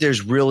don't think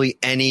there's really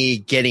any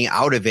getting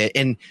out of it.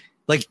 And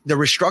the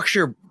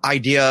restructure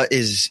idea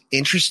is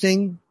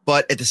interesting,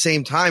 but at the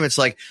same time, it's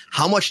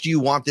how much do you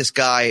want this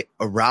guy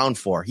around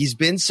for? He's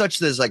been such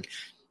this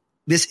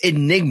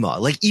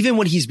enigma. Even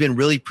when he's been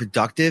really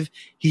productive,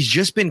 he's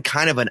just been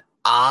kind of an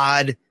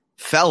odd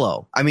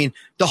fellow. I mean,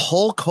 the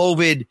whole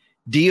COVID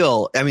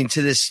deal,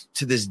 to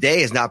this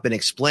day has not been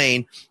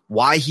explained.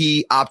 Why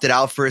he opted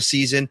out for a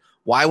season,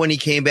 why when he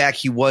came back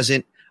he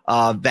wasn't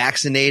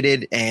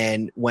vaccinated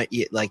and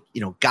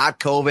got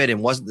COVID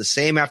and wasn't the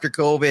same after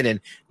COVID, and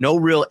no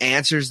real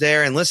answers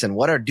there. And listen,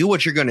 do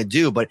what you're going to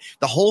do, but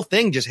the whole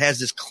thing just has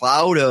this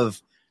cloud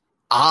of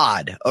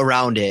odd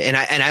around it. And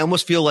I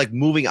almost feel like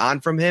moving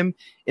on from him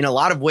in a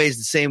lot of ways,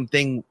 the same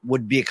thing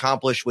would be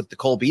accomplished with the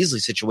Cole Beasley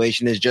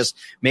situation, is just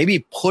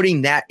maybe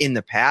putting that in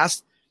the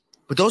past.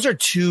 But those are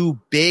two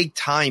big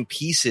time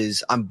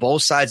pieces on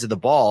both sides of the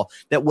ball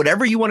that,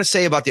 whatever you want to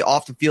say about the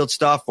off the field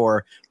stuff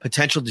or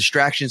potential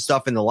distraction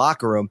stuff in the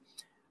locker room,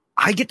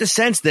 I get the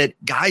sense that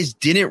guys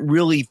didn't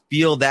really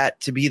feel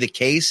that to be the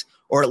case,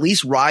 or at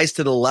least rise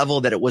to the level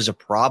that it was a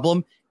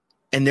problem.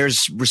 And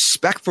there's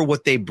respect for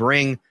what they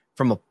bring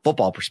from a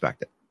football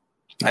perspective.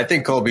 I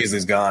think Cole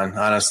Beasley's gone,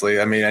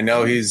 honestly. I mean, I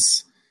know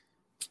he's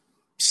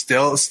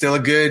still a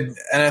good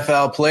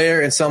NFL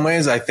player in some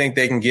ways. I think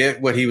they can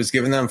get what he was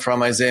giving them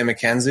from Isaiah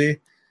McKenzie.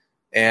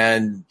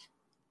 And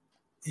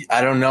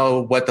I don't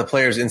know what the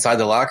players inside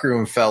the locker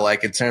room felt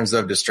like in terms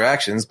of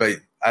distractions, but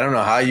I don't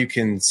know how you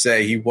can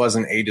say he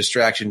wasn't a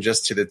distraction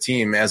just to the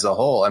team as a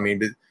whole. I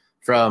mean,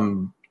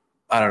 from,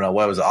 I don't know,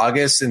 what was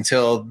August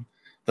until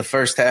the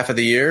first half of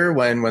the year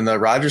when the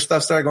Rodgers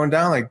stuff started going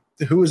down,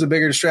 who was a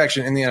bigger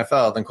distraction in the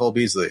NFL than Cole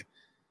Beasley?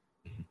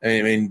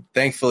 I mean,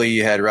 thankfully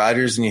you had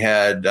Rodgers and you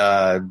had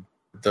the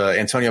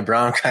Antonio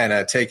Brown kind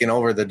of taking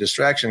over the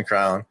distraction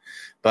crown.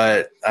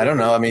 But I don't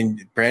know. I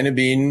mean, Brandon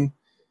Beane,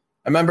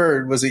 I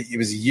remember it was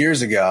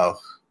years ago.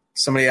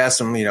 Somebody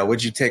asked him,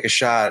 would you take a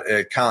shot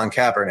at Colin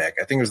Kaepernick?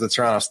 I think it was the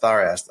Toronto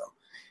Star asked him.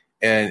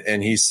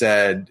 And he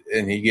said,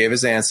 and he gave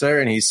his answer,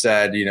 and he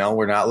said,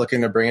 we're not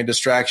looking to bring a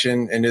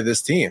distraction into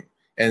this team.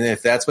 And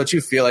if that's what you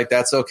feel like,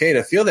 that's okay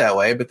to feel that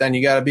way, but then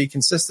you got to be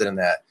consistent in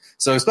that.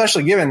 So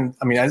especially given,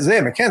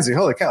 Isaiah McKenzie,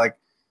 holy cow,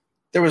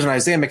 there was an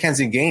Isaiah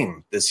McKenzie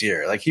game this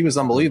year. He was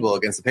unbelievable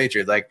against the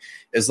Patriots.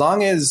 As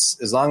long as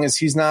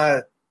he's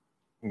not,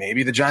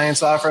 maybe the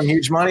Giants offer him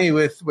huge money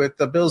with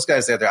the Bills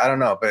guys out there. I don't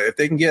know. But if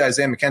they can get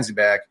Isaiah McKenzie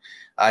back,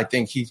 I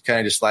think he kind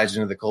of just slides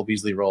into the Cole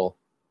Beasley role.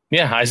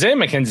 Yeah, Isaiah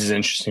McKenzie is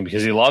interesting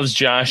because he loves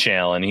Josh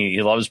Allen.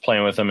 He loves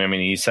playing with him. I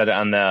mean, he said it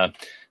on the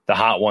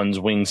Hot Ones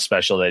Wings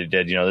special that he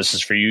did. This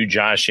is for you,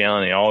 Josh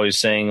Allen. He always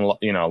saying,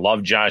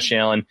 love Josh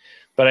Allen.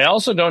 But I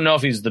also don't know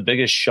if he's the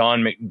biggest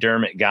Sean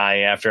McDermott guy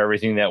after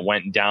everything that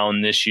went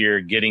down this year,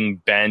 getting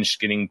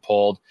benched, getting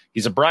pulled.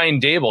 He's a Brian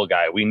Daboll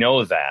guy. We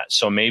know that.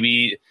 So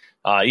maybe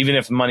even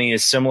if money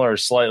is similar or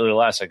slightly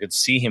less, I could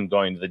see him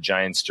going to the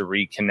Giants to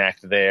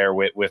reconnect there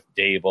with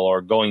Daboll,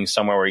 or going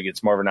somewhere where he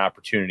gets more of an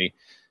opportunity.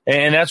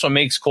 And that's what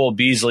makes Cole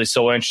Beasley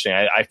so interesting.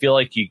 I feel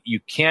like you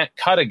can't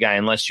cut a guy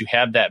unless you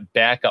have that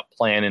backup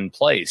plan in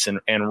place.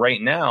 And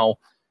right now,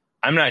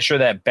 I'm not sure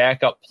that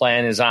backup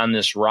plan is on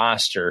this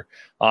roster.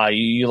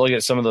 You look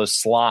at some of those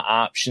slot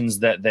options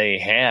that they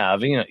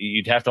have,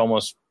 you'd have to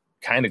almost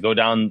kind of go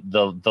down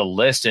the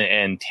list,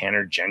 and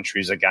Tanner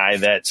Gentry's a guy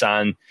that's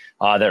on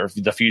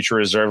the future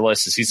reserve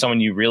list. Is he someone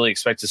you really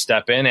expect to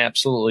step in?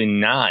 Absolutely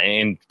not,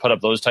 and put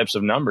up those types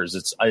of numbers.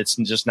 It's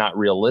just not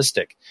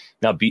realistic.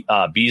 Now,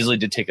 Beasley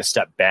did take a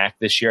step back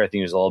this year. I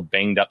think he was a little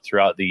banged up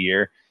throughout the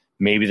year.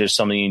 Maybe there's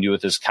something you can do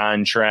with his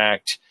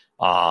contract.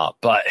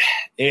 But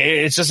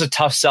it's just a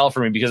tough sell for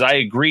me, because I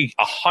agree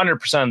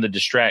 100% of the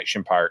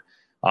distraction part.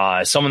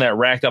 Someone that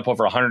racked up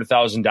over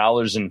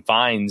 $100,000 in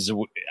fines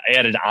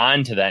added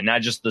on to that,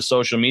 not just the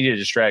social media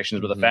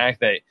distractions, but the fact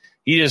that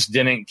he just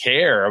didn't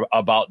care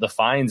about the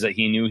fines that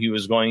he knew he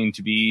was going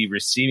to be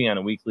receiving on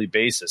a weekly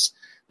basis.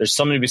 There's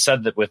something to be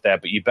said with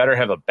that, but you better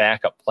have a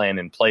backup plan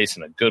in place,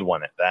 and a good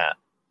one at that.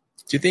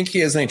 Do you think he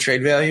has any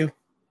trade value?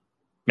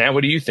 Matt,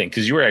 what do you think?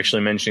 Because you were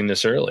actually mentioning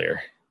this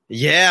earlier.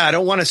 Yeah, I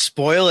don't want to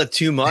spoil it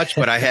too much,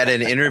 but I had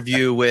an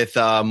interview with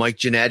Mike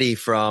Giannetti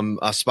from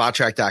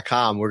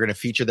SpotTrack.com. We're going to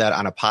feature that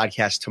on a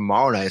podcast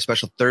tomorrow night, a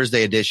special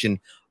Thursday edition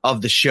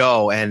of the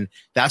show. And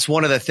that's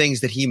one of the things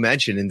that he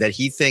mentioned, and that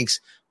he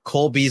thinks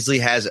Cole Beasley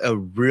has a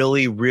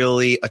really,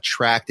 really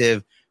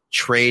attractive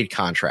trade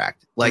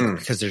contract.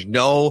 Because there's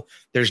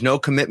no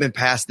commitment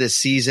past this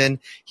season.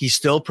 He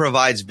still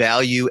provides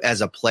value as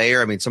a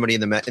player. I mean, somebody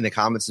in the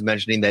comments is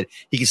mentioning that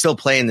he can still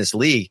play in this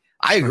league.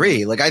 I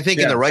agree. I think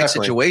in the right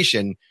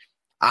situation,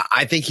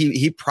 I think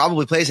he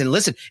probably plays. And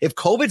listen, if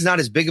COVID's not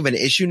as big of an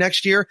issue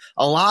next year,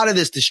 a lot of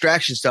this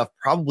distraction stuff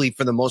probably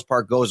for the most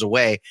part goes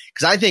away.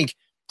 Because I think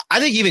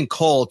even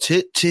Cole,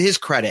 to his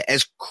credit,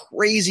 as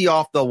crazy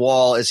off the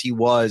wall as he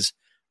was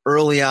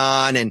early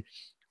on, and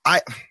I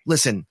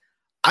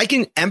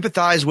can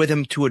empathize with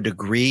him to a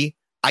degree.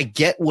 I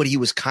get what he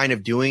was kind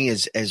of doing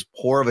as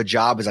poor of a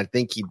job as I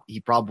think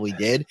he probably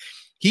did.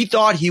 He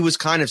thought he was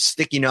kind of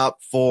sticking up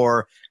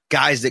for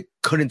guys that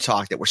couldn't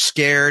talk, that were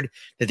scared,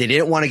 that they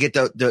didn't want to get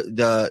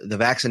the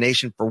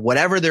vaccination for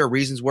whatever their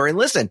reasons were. And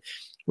listen,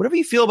 whatever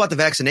you feel about the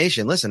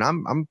vaccination, listen,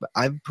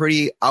 I'm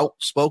pretty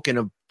outspoken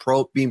of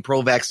being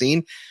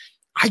pro-vaccine.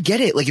 I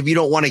get it. If you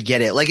don't want to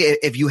get it,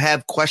 if you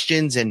have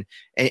questions and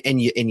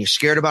you're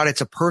scared about it,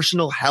 it's a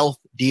personal health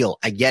deal.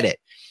 I get it.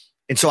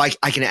 And so I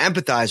can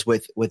empathize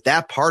with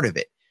that part of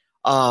it.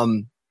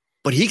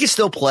 But he can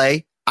still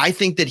play. I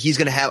think that he's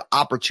going to have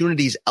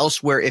opportunities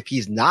elsewhere if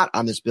he's not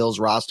on this Bills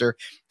roster.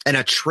 And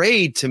a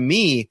trade, to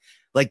me,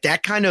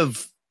 that kind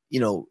of,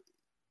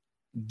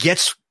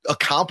 gets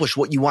accomplished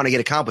what you want to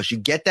get accomplished. You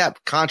get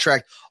that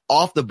contract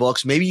off the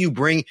books. Maybe you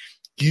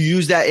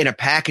use that in a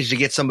package to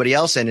get somebody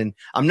else in. And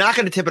I'm not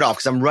going to tip it off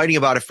because I'm writing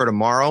about it for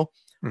tomorrow.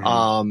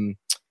 Mm-hmm.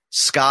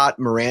 Scott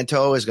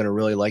Moranto is going to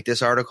really like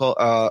this article.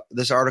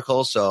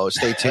 So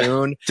stay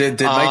tuned.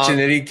 Did Mike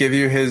Giannetti give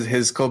you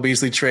his Cole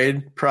Beasley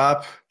trade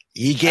prop?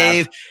 He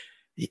gave.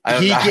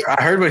 I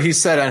heard what he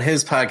said on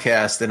his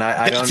podcast, and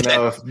I don't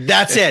know if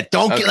that's it.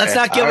 Let's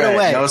not give it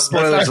away. No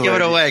spoilers. Let's not give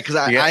it away because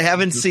I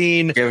haven't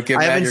seen.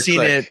 I haven't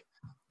seen it.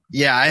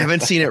 Yeah, I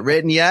haven't seen it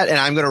written yet, and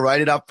I'm going to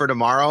write it up for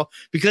tomorrow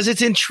because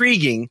it's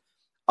intriguing.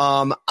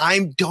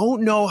 I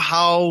don't know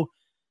how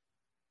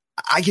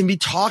I can be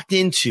talked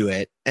into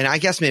it, and I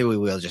guess maybe we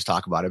will just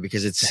talk about it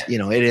because it's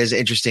it is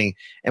interesting,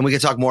 and we can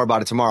talk more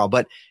about it tomorrow.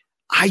 But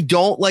I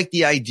don't like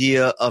the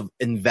idea of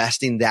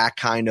investing that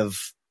kind of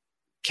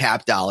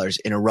cap dollars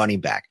in a running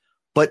back.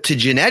 But to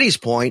Giannetti's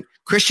point,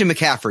 Christian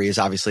McCaffrey is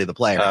obviously the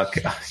player.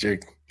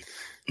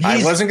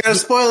 I wasn't going to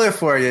spoil it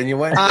for you, and you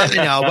went. I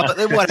know,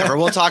 but whatever.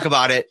 We'll talk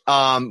about it.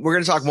 We're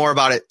going to talk more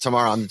about it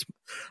tomorrow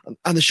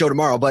on the show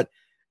tomorrow. But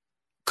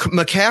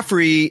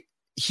McCaffrey,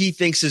 he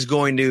thinks, is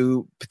going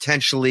to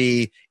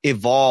potentially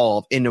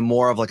evolve into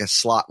more of a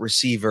slot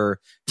receiver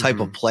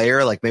type of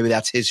player. Maybe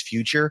that's his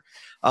future.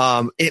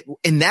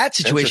 In that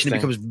situation, it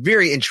becomes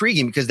very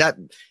intriguing because that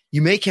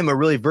you make him a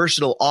really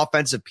versatile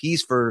offensive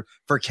piece for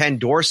Ken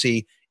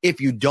Dorsey. If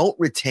you don't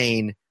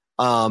retain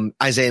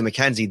Isaiah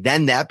McKenzie,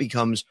 then that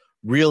becomes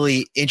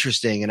really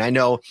interesting. And I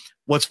know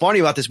what's funny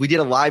about this, we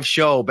did a live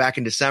show back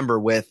in December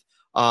with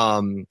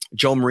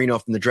Joe Marino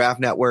from the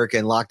Draft Network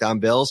and Locked On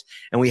Bills.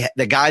 And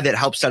the guy that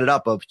helped set it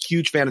up, a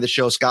huge fan of the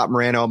show, Scott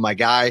Morano, my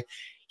guy,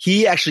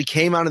 he actually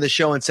came onto the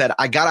show and said,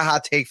 I got a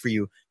hot take for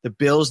you. The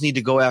Bills need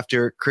to go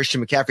after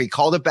Christian McCaffrey. He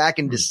called it back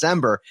in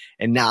December.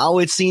 And now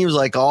it seems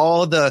like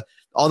all the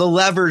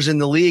levers in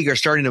the league are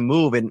starting to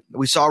move. And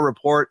we saw a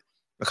report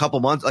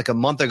a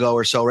month ago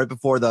or so, right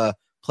before the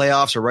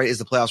playoffs or right as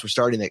the playoffs were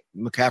starting, that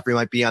McCaffrey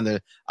might be on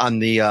the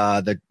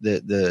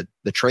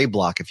trade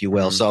block, if you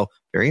will. Mm-hmm. So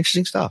very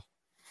interesting stuff.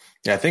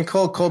 Yeah, I think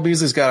Cole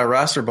Beasley's got a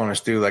roster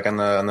bonus due on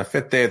the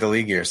 5th day of the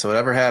league year. So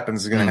whatever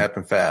happens is going to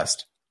happen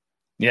fast.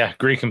 Yeah,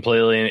 agree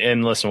completely.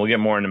 And listen, we'll get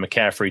more into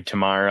McCaffrey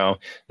tomorrow,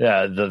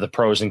 the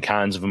pros and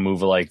cons of a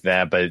move like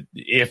that. But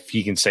if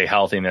he can stay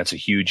healthy, and that's a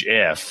huge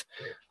if,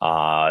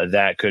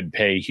 that could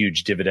pay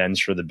huge dividends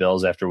for the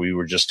Bills after we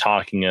were just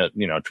talking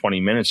 20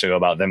 minutes ago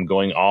about them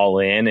going all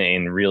in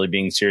and really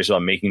being serious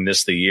about making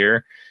this the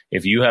year.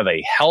 If you have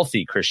a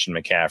healthy Christian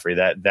McCaffrey,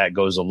 that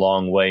goes a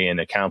long way in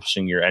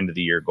accomplishing your end of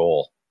the year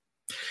goal.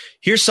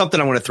 Here's something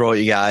I want to throw at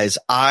you guys.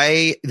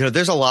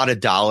 There's a lot of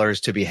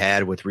dollars to be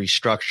had with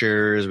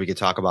restructures. We could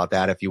talk about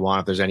that if you want.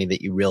 If there's any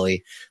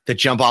that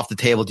jump off the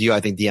table to you,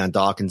 I think Deion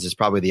Dawkins is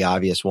probably the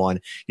obvious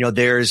one.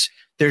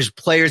 There's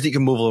players that you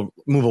can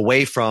move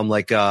away from,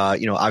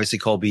 obviously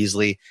Cole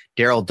Beasley,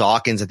 Darryl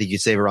Dawkins. I think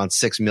you'd save around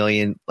 $6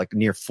 million,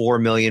 near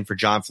 $4 million for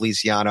John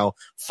Feliciano,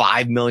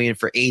 $5 million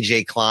for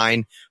AJ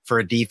Klein for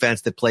a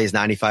defense that plays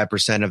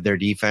 95% of their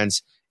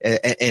defense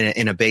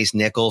in a base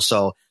nickel.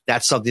 So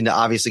that's something to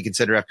obviously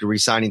consider after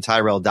re-signing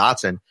Tyrell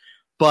Dotson.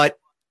 But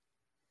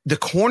the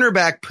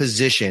cornerback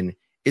position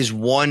is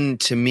one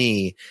to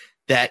me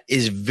that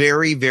is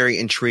very, very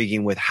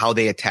intriguing with how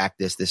they attack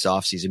this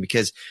offseason,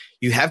 because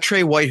you have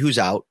Trey White, who's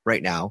out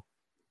right now.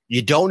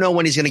 You don't know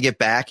when he's going to get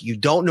back. You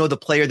don't know the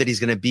player that he's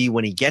going to be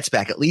when he gets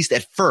back, at least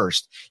at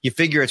first. You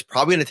figure it's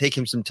probably going to take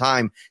him some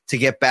time to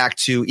get back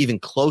to even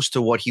close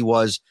to what he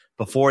was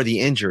before the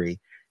injury.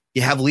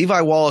 You have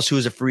Levi Wallace, who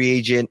is a free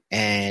agent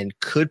and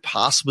could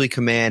possibly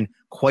command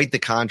quite the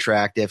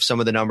contract if some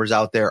of the numbers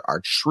out there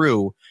are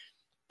true.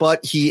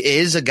 But he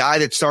is a guy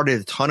that started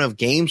a ton of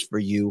games for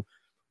you.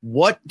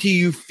 What do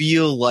you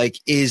feel like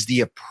is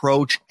the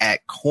approach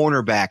at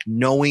cornerback,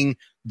 knowing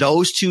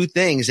those two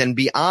things? And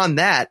beyond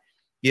that,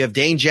 you have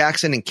Dane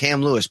Jackson and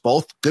Cam Lewis,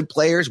 both good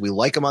players. We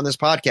like them on this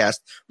podcast,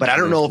 but I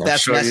don't know if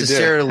that's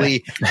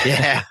necessarily,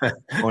 yeah,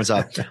 what's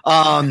up?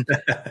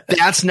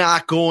 That's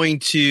not going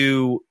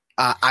to,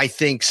 I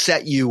think,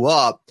 set you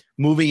up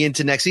moving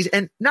into next season.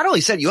 And not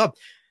only set you up,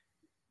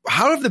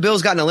 how have the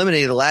Bills gotten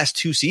eliminated the last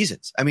 2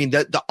 seasons? I mean,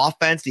 the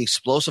offense, the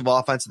explosive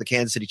offense of the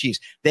Kansas City Chiefs,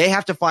 they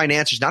have to find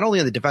answers not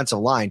only on the defensive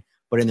line,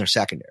 but in their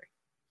secondary.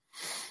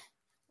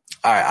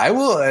 All right, I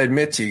will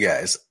admit to you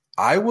guys,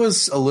 I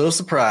was a little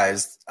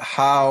surprised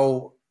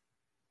how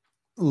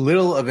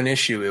little of an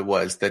issue it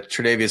was that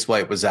Tre'Davious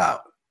White was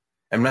out.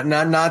 And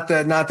not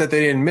that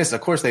they didn't miss.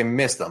 Of course they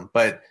missed them,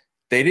 but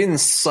they didn't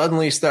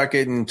suddenly start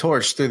getting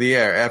torched through the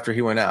air after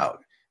he went out.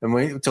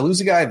 And to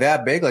lose a guy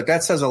that big, like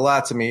that says a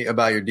lot to me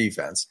about your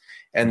defense.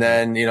 And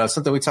then,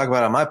 something we talk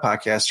about on my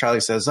podcast,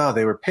 Charlie says, oh,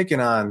 they were picking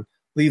on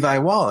Levi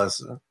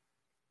Wallace.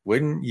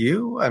 Wouldn't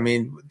you? I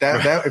mean,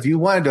 that if you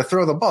wanted to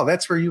throw the ball,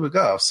 that's where you would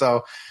go.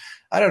 So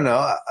I don't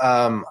know.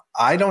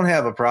 I don't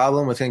have a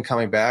problem with him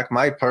coming back.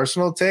 My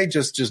personal take,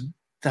 just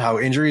how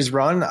injuries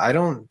run, I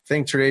don't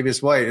think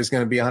Tre'Davious White is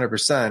going to be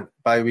 100%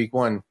 by week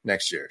 1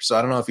 next year. So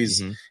I don't know if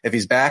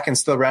he's back and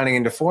still rounding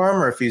into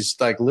form, or if he's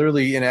like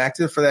literally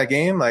inactive for that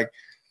game. Like,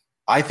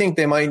 I think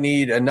they might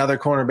need another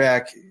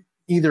cornerback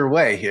either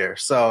way here.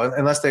 So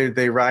unless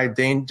they ride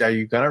Dane, are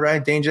you going to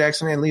ride Dane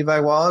Jackson and Levi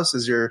Wallace?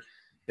 Is your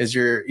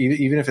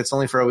even if it's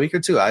only for a week or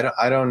two?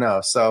 I don't know.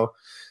 So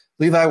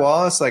Levi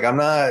Wallace, like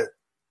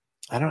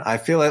I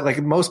feel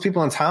like most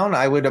people in town,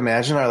 I would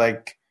imagine, are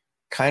like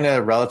kind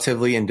of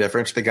relatively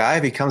indifferent to the guy.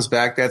 If he comes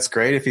back, that's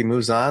great. If he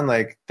moves on,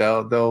 like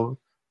they'll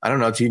I don't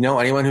know. Do you know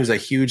anyone who's a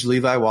huge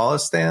Levi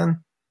Wallace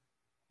fan?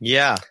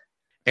 Yeah.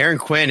 Aaron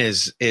Quinn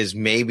is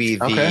maybe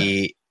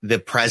the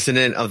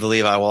president of the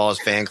Levi Wallace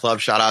fan club.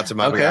 Shout out to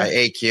my guy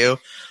AQ.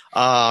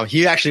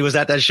 He actually was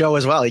at that show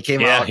as well. He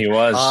came out. Yeah, he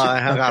was.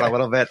 Hung out a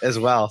little bit as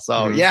well.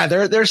 So yeah,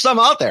 there's some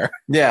out there.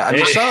 Yeah. I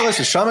mean, Sean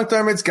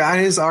McDermott's got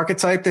his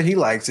archetype that he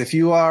likes. If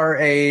you are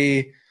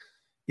a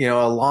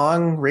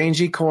long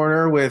rangy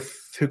corner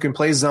who can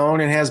play zone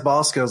and has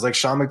ball skills, like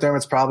Sean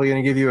McDermott's probably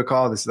going to give you a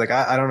call. This is like,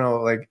 I don't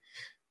know. Like,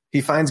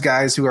 he finds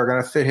guys who are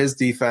going to fit his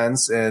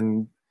defense,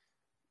 and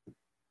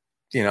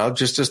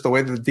just the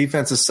way that the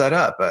defense is set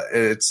up.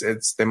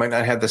 They might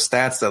not have the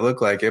stats that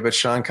look like it, but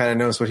Sean kind of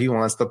knows what he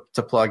wants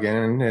to plug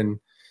in. And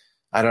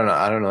I don't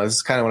know. This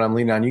is kind of what I'm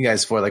leaning on you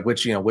guys for, like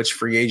which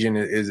free agent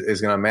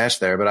is going to match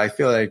there. But I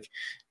feel like,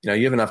 you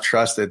have enough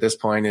trust at this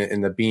point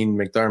in the Beane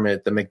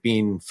McDermott, the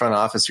McBean front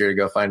office here to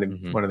go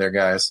find one of their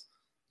guys.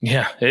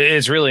 Yeah,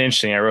 it's really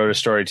interesting. I wrote a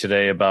story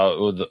today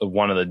about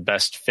one of the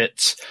best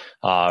fits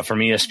from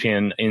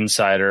ESPN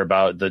Insider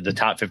about the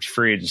top 50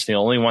 free agents. The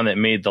only one that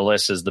made the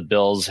list as the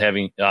Bills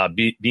having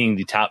being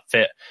the top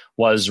fit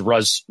was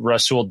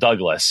Rasul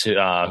Douglas,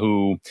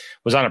 who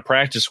was on a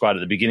practice squad at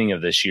the beginning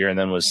of this year and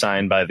then was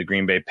signed by the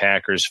Green Bay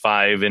Packers.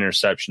 5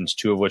 interceptions,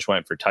 2 of which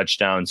went for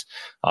touchdowns.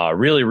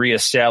 Really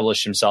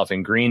reestablished himself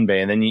in Green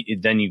Bay. And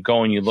then you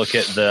go and you look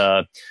at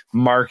the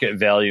market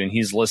value, and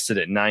he's listed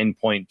at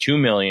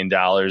 $9.2 million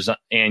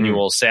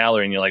annual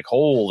salary, and you're like,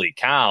 holy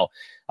cow.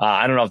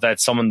 I don't know if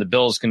that's someone the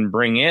Bills can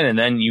bring in. And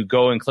then you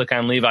go and click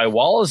on Levi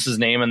Wallace's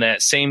name in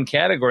that same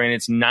category, and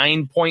it's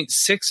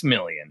 $9.6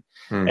 million.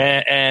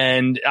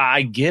 And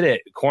I get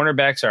it.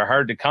 Cornerbacks are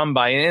hard to come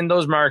by, and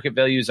those market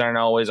values aren't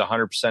always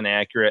 100%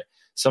 accurate.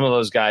 Some of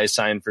those guys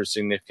sign for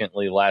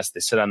significantly less. They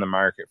sit on the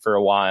market for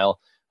a while.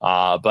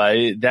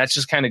 But that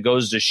just kind of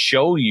goes to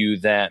show you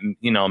that,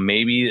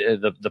 maybe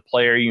the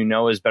player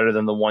is better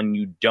than the one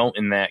you don't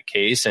in that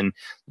case. And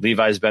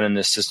Levi's been in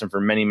this system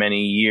for many,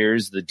 many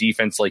years. The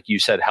defense, like you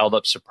said, held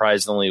up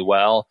surprisingly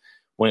well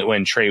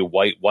when Trey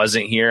White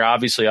wasn't here.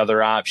 Obviously,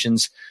 other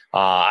options.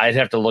 I'd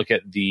have to look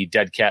at the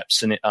dead cap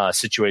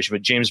situation,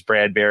 but James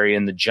Bradbury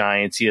and the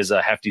Giants, he has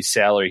a hefty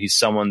salary. He's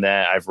someone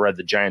that I've read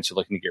the Giants are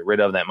looking to get rid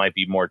of. That might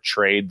be more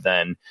trade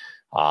than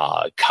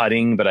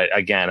cutting, but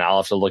I'll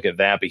have to look at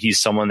that. But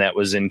he's someone that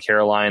was in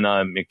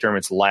Carolina,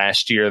 McDermott's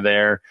last year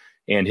there,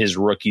 and his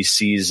rookie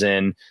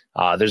season.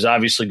 There's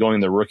obviously going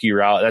the rookie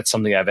route. That's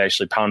something I've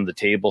actually pounded the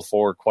table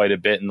for quite a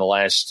bit in the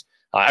last,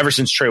 ever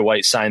since Trey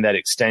White signed that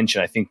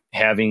extension. I think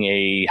having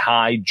a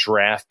high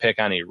draft pick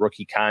on a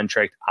rookie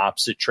contract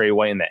opposite Trey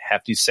White and that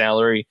hefty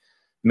salary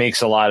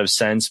makes a lot of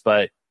sense.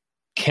 But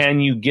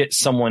can you get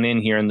someone in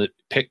here in the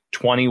pick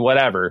 20,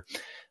 whatever,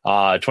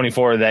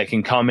 24 that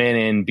can come in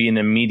and be an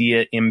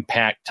immediate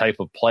impact type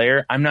of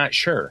player? I'm not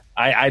sure.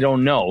 I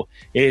don't know.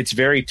 It's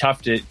very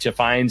tough to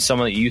find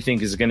someone that you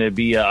think is going to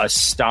be a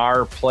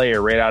star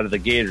player right out of the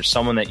gate, or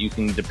someone that you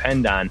can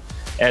depend on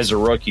as a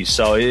rookie.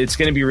 So it's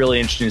going to be really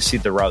interesting to see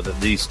the route that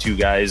these two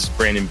guys,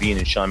 Brandon Beane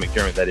and Sean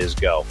McDermott, that is,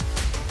 go.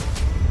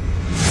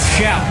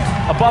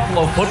 Shout, a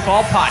Buffalo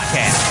football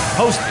podcast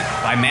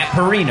hosted by Matt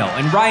Perino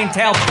and Ryan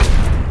Talbot.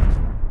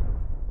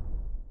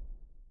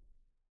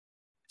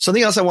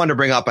 Something else I wanted to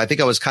bring up, I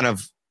think I was kind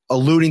of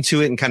alluding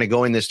to it and kind of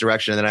going this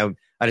direction, and then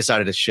I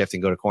decided to shift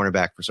and go to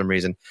cornerback for some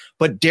reason.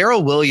 But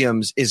Darrell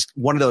Williams is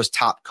one of those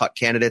top cut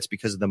candidates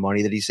because of the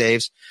money that he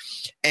saves.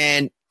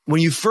 And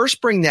when you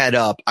first bring that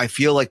up, I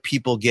feel like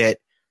people get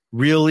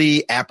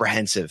really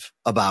apprehensive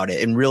about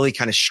it and really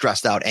kind of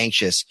stressed out,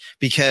 anxious,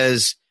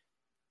 because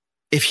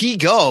if he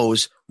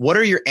goes, what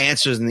are your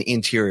answers in the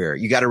interior?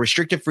 You got a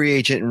restricted free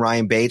agent in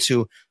Ryan Bates,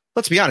 who,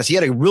 let's be honest, he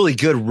had a really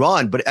good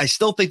run, but I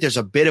still think there's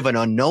a bit of an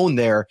unknown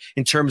there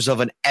in terms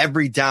of an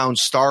every down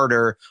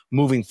starter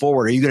moving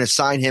forward. Are you going to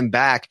sign him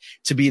back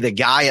to be the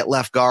guy at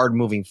left guard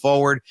moving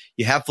forward?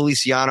 You have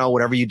Feliciano,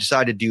 whatever you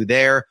decide to do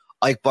there.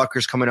 Ike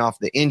Bucker's coming off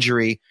the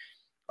injury.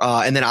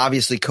 And then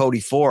obviously Cody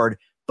Ford.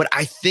 But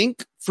I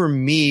think for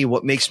me,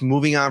 what makes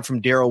moving on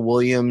from Darrell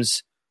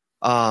Williams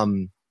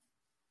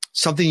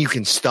something you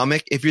can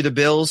stomach if you're the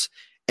Bills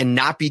and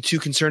not be too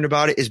concerned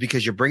about it is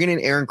because you're bringing in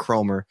Aaron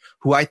Kromer,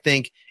 who I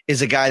think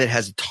is a guy that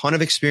has a ton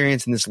of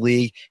experience in this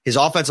league. His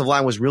offensive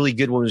line was really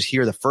good when he was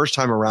here the first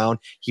time around.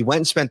 He went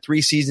and spent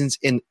 3 seasons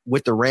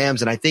with the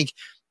Rams, and I think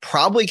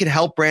probably could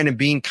help Brandon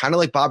Beane, kind of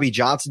like Bobby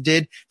Johnson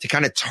did, to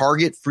kind of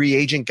target free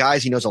agent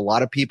guys. He knows a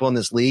lot of people in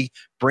this league,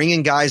 bring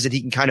in guys that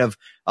he can kind of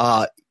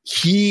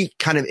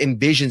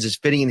envisions as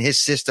fitting in his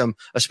system,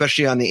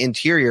 especially on the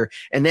interior.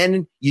 And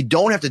then you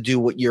don't have to do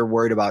what you're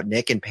worried about,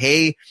 Nick, and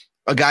pay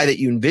a guy that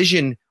you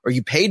envision or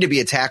you paid to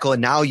be a tackle,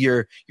 and now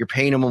you're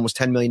paying him almost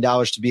 $10 million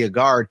to be a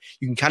guard.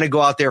 You can kind of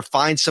go out there,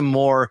 find some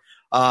more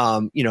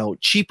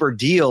cheaper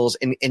deals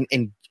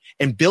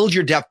and build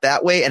your depth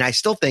that way. And I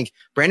still think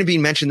Brandon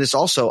Beane mentioned this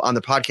also on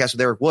the podcast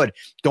with Eric Wood.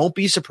 Don't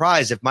be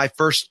surprised if my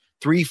first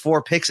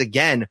 3-4 picks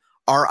again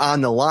are on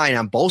the line,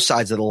 on both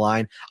sides of the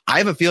line. I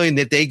have a feeling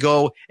that they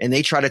go and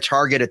they try to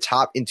target a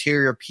top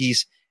interior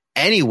piece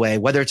anyway,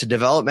 whether it's a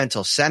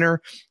developmental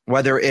center,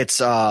 whether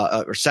it's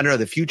a center of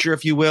the future,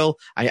 if you will.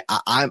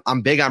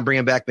 I'm big on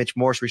bringing back Mitch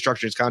Morse,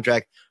 restructuring his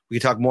contract. We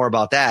can talk more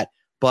about that.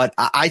 But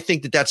I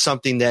think that that's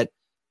something that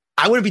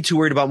I wouldn't be too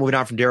worried about moving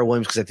on from Darrell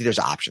Williams because I think there's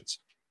options.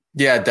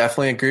 Yeah,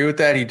 definitely agree with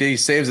that. He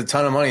saves a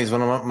ton of money. He's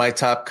one of my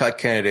top cut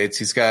candidates.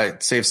 He's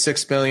got saved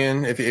 $6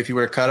 million if you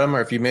were to cut him,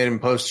 or if you made him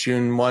post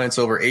June 1, it's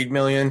over $8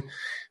 million.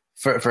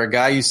 For a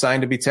guy you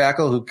signed to be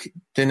tackle who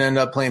didn't end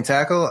up playing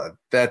tackle,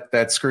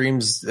 that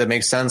screams, that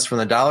makes sense from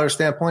the dollar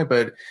standpoint.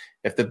 But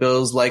if the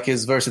Bills like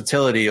his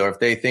versatility, or if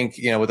they think,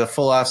 with a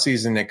full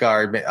offseason at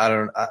guard, I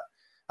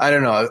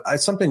don't know.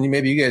 It's something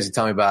maybe you guys can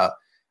tell me about.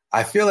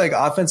 I feel like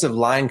offensive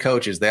line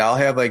coaches, they all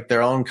have like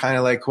their own kind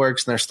of like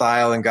quirks in their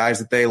style and guys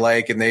that they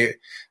like. And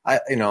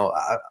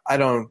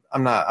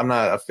I'm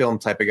not a film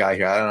type of guy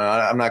here. I don't know.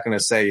 I'm not going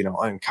to say,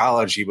 in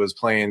college he was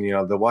playing,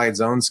 the wide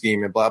zone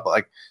scheme and blah, blah.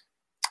 Like,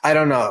 I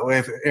don't know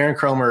if Aaron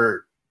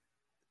Kromer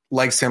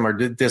likes him or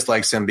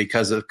dislikes him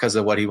because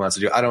of what he wants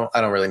to do. I don't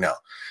really know,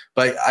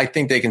 but I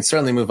think they can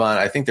certainly move on.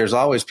 I think there's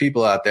always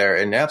people out there,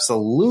 and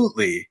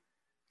absolutely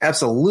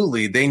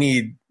they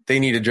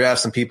need to draft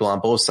some people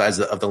on both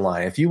sides of the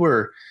line. If you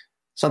were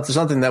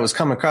something that was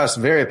coming across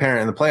very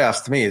apparent in the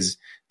playoffs to me is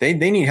they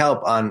need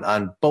help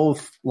on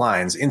both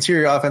lines,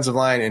 interior offensive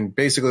line and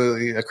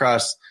basically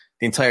across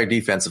the entire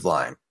defensive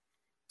line.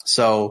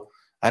 So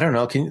I don't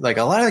know.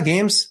 A lot of the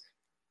games,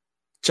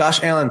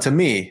 Josh Allen to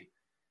me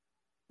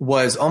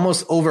was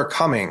almost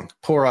overcoming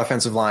poor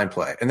offensive line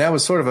play. And that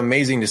was sort of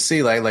amazing to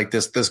see like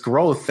this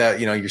growth that,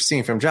 you're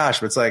seeing from Josh,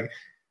 but it's like,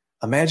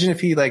 imagine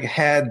if he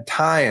had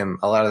time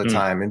a lot of the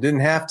time and didn't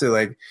have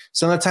to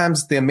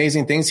sometimes the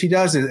amazing things he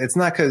does, it's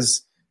not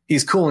because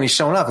he's cool and he's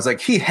showing up. It's like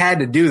he had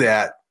to do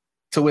that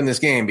to win this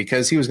game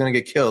because he was going to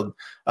get killed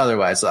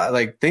otherwise.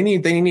 So, they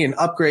need an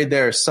upgrade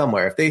there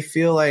somewhere. If they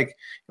feel like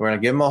we're going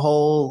to give him a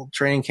whole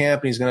training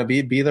camp and he's going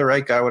to be the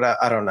right guy,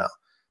 I don't know.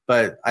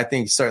 But I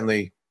think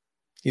certainly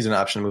he's an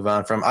option to move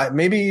on from.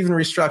 Maybe even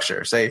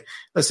restructure. Say,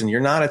 listen,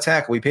 you're not a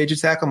tackle. We paid you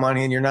tackle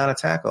money and you're not a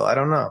tackle. I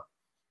don't know.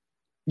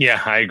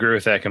 Yeah, I agree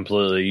with that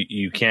completely.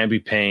 You can't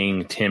be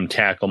paying Tim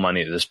tackle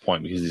money at this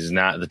point because he's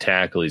not the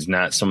tackle. He's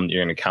not someone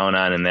you're going to count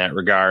on in that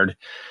regard.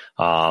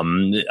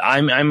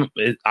 I'm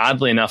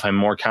oddly enough, I'm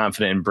more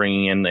confident in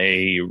bringing in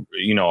a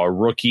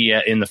rookie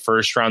in the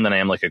first round than I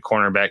am like a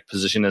cornerback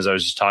position, as I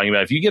was just talking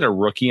about. If you get a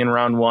rookie in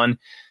round 1,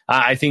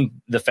 I think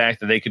the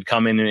fact that they could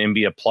come in and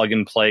be a plug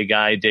and play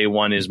guy day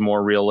one is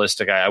more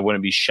realistic. I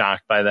wouldn't be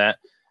shocked by that.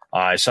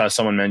 I saw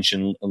someone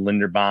mention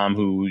Linderbaum,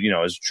 who,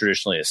 is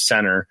traditionally a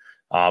center,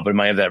 but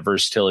might have that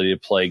versatility to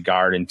play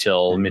guard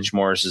until Mitch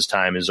Morris's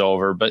time is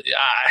over. But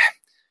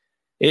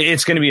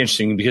it's going to be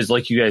interesting because,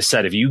 like you guys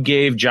said, if you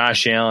gave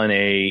Josh Allen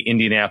a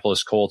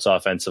Indianapolis Colts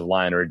offensive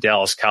line or a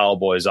Dallas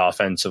Cowboys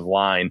offensive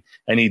line,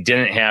 and he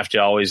didn't have to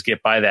always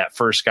get by that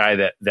first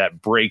guy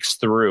that breaks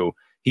through,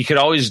 he could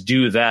always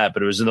do that.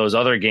 But it was in those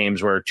other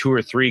games where 2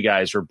 or 3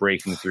 guys were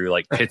breaking through,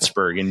 like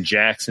Pittsburgh and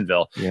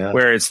Jacksonville,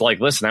 where it's like,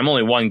 listen, I'm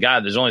only one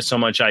guy. There's only so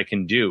much I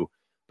can do.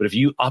 But if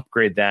you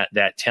upgrade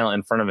that talent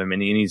in front of him,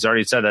 and he's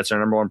already said that's our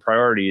number one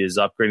priority is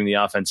upgrading the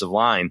offensive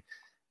line,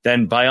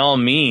 then by all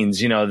means,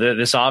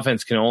 this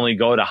offense can only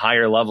go to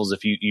higher levels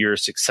if you're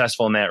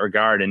successful in that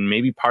regard. And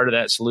maybe part of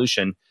that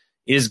solution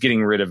is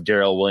getting rid of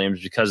Darrell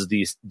Williams because of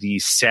the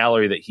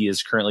salary that he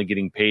is currently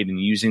getting paid, and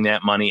using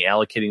that money,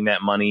 allocating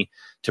that money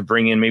to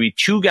bring in maybe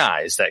two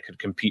guys that could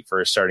compete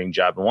for a starting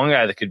job and one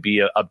guy that could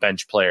be a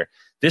bench player.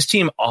 This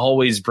team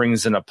always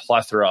brings in a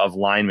plethora of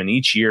linemen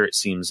each year, it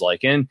seems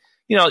like. And,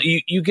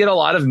 you get a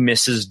lot of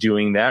misses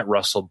doing that.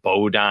 Russell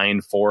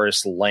Bodine,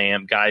 Forrest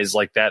Lamp, guys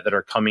like that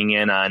are coming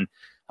in on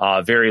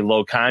very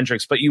low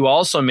contracts. But you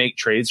also make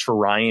trades for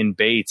Ryan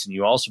Bates, and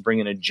you also bring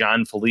in a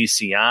John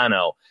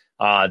Feliciano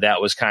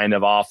that was kind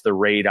of off the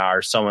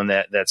radar, someone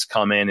that's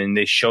come in, and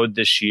they showed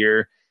this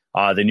year.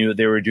 They knew what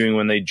they were doing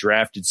when they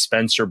drafted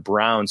Spencer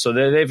Brown. So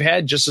they've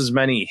had just as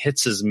many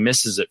hits as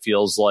misses, it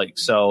feels like.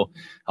 So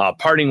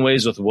parting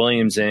ways with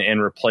Williams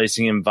and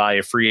replacing him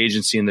via free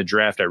agency in the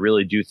draft, I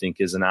really do think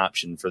is an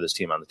option for this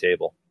team on the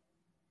table.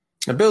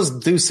 The Bills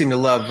do seem to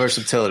love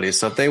versatility.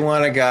 So if they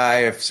want a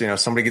guy, if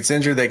somebody gets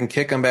injured, they can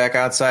kick him back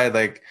outside.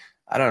 Like,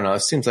 I don't know.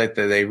 It seems like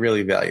they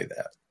really value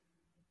that.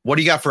 What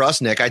do you got for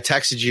us, Nick? I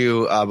texted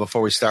you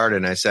before we started,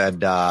 and I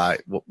said,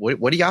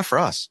 what do you got for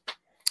us?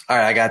 All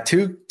right, I got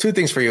two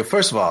things for you.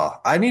 First of all,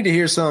 I need to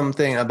hear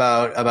something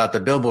about the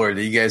billboard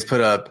that you guys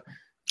put up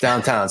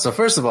downtown. So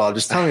first of all,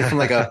 just tell me from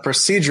like a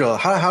procedural,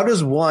 how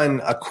does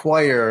one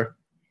acquire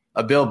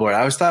a billboard? I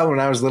always thought when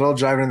I was little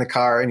driving in the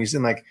car and you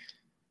said like,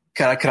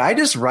 could I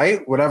just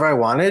write whatever I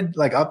wanted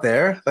like up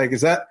there? Like,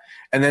 is that?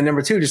 And then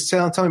number two, just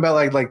tell me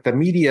about like the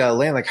media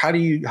land. Like, how do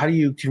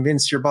you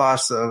convince your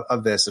boss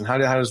of this, and how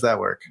does that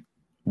work?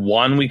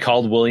 One, we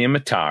called William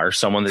Attar,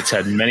 someone that's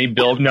had many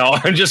No,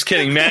 I'm just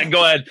kidding. Matt,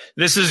 go ahead.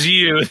 This is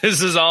you.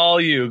 This is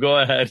all you. Go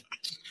ahead.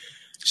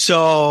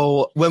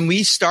 So when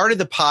we started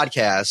the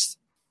podcast,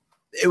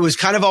 it was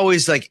kind of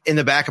always like in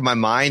the back of my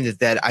mind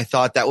that I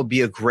thought that would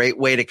be a great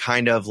way to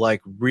kind of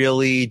like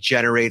really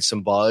generate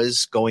some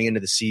buzz going into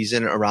the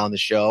season around the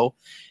show.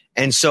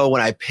 And so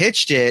when I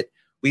pitched it,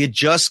 we had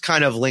just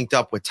kind of linked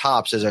up with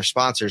Topps as our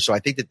sponsor. So I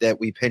think that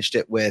we pitched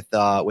it with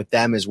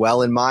them as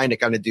well in mind to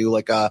kind of do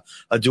like a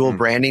dual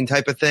branding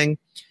type of thing.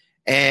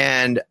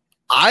 And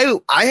I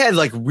had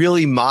like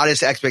really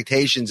modest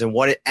expectations, and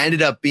what it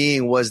ended up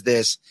being was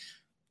this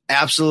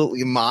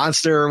absolutely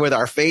monster with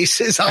our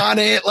faces on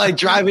it, like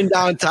driving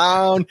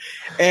downtown.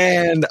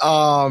 And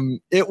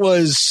it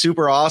was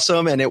super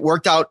awesome, and it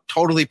worked out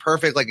totally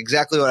perfect, like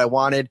exactly what I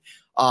wanted.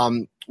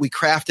 We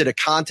crafted a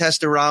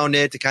contest around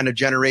it to kind of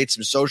generate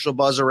some social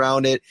buzz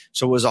around it.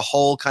 So it was a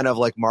whole kind of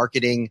like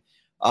marketing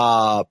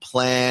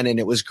plan, and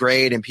it was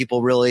great, and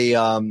people really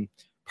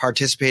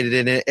participated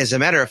in it. As a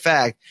matter of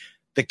fact,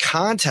 the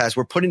contest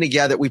we're putting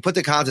together, we put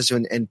the contest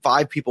in, and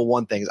 5 people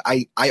won things.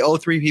 I owe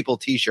 3 people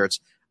T-shirts.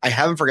 I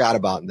haven't forgot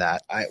about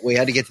that. We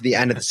had to get to the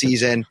end of the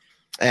season,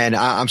 and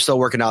I'm still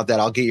working out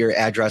that. I'll get your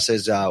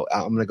addresses. I'm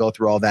going to go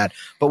through all that.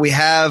 But we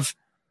have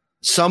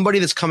somebody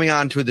that's coming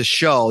on to the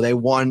show. They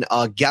won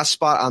a guest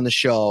spot on the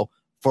show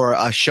for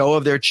a show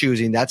of their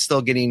choosing. That's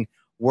still getting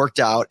worked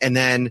out. And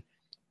then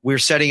we're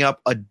setting up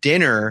a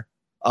dinner,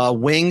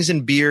 wings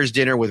and beers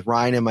dinner with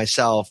Ryan and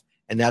myself.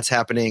 And that's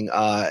happening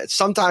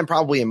sometime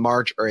probably in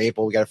March or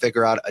April. We got to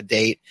figure out a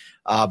date,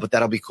 but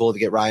that'll be cool to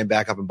get Ryan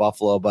back up in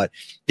Buffalo. But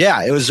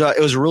yeah, it was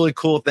a really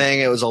cool thing.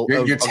 It was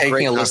you're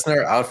taking a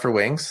listener out for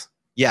wings.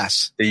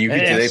 Yes.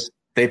 They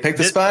pick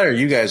the spot, or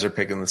you guys are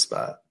picking the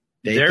spot?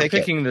 They're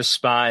picking the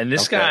spot. And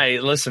this guy,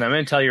 listen, I'm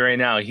going to tell you right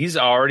now, he's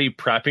already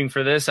prepping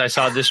for this. I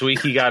saw this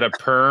week he got a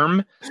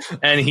perm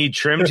and he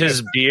trimmed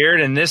his beard,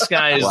 and this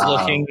guy is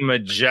looking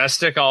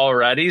majestic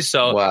already.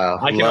 So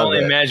I can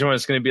only imagine what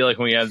it's going to be like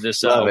when we have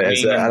this. I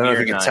don't know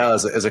if you can tell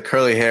as a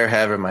curly hair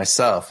haver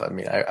myself. I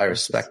mean, I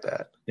respect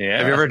that. Yeah.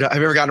 Have you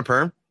ever gotten a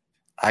perm?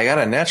 I got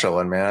a natural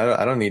one, man.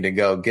 I don't need to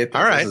go get this.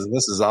 All right.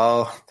 This is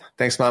all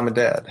thanks, Mom and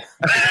Dad.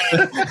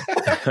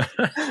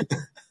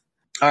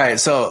 All right,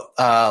 so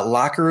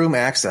locker room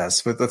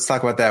access. Let's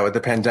talk about that with the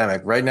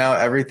pandemic. Right now,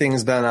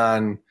 everything's been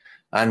on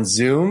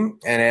Zoom,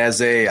 and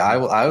I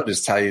will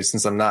just tell you,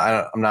 since I'm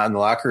not in the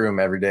locker room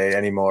every day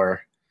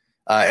anymore.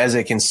 As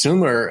a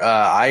consumer,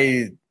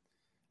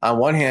 on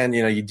one hand,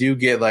 you do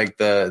get like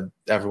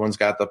everyone's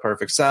got the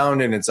perfect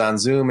sound, and it's on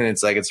Zoom, and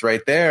it's like it's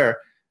right there.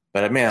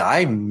 But man,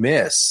 I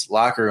miss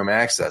locker room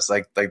access.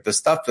 Like the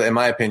stuff that, in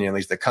my opinion, at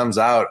least, that comes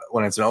out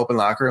when it's an open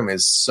locker room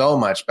is so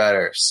much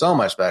better,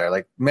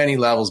 like many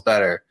levels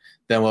better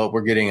than what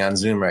we're getting on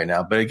Zoom right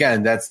now. But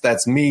again,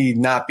 that's me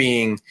not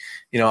being,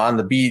 on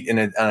the beat on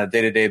a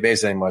day-to-day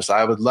basis anymore. So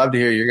I would love to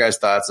hear your guys'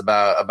 thoughts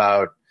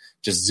about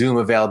just Zoom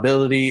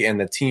availability and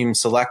the team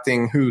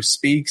selecting who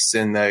speaks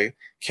and the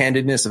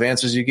candidness of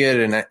answers you get,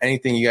 and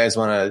anything you guys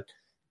want to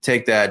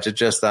take that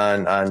just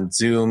on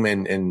Zoom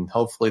and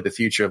hopefully the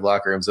future of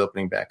locker rooms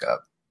opening back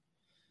up.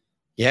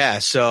 Yeah.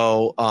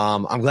 So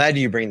I'm glad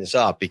you bring this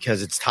up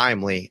because it's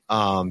timely.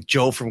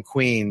 Joe from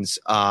Queens,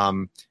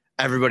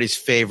 everybody's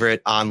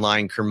favorite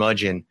online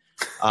curmudgeon.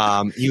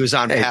 He was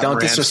on. Hey, Pat don't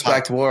Moran's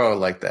disrespect Burrow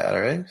like that. All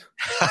right.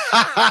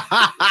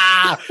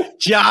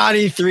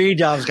 Johnny 3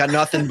 Dubs got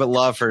nothing but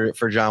love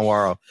for John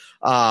Warrow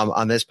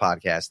on this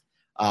podcast.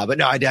 But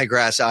no, I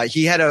digress.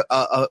 He had a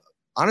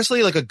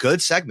honestly like a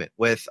good segment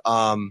with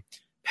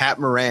Pat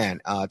Moran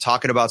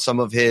talking about some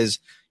of his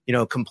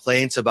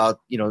complaints about,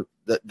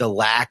 the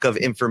lack of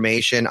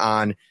information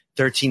on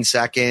 13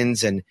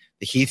 seconds and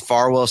the Heath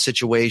Farwell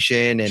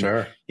situation. And,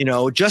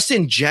 Sure. Just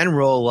in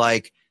general,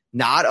 like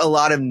not a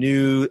lot of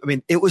new. I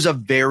mean, it was a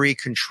very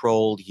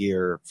controlled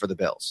year for the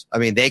Bills. I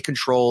mean, they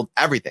controlled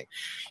everything,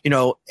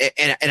 and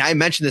I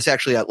mentioned this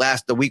actually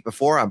the week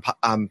before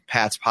on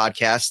Pat's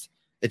podcast.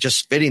 It's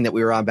just fitting that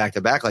we were on back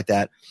to back like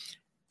that.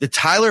 The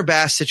Tyler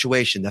Bass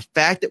situation, the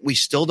fact that we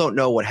still don't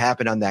know what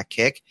happened on that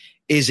kick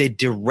is a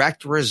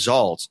direct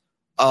result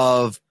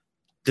of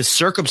the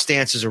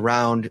circumstances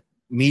around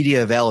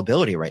media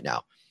availability right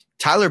now.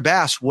 Tyler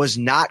Bass was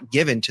not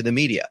given to the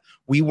media.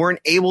 We weren't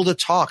able to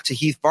talk to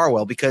Heath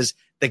Farwell because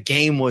the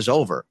game was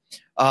over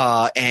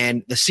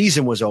and the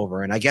season was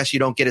over. And I guess you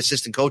don't get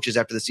assistant coaches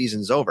after the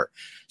season's over.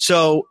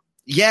 So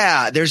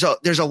yeah, there's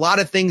a lot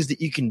of things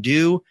that you can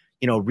do,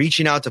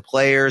 reaching out to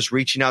players,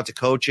 reaching out to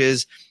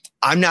coaches.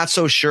 I'm not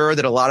so sure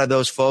that a lot of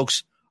those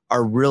folks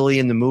are really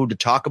in the mood to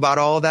talk about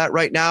all of that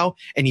right now.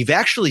 And you've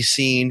actually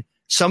seen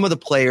some of the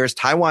players,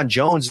 Tywan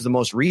Jones is the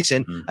most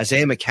recent.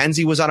 Isaiah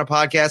McKenzie was on a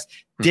podcast.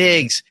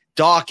 Diggs,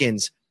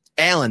 Dawkins,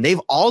 Allen, they've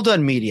all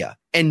done media,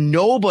 and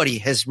nobody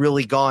has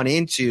really gone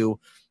into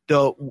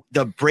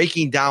the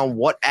breaking down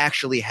what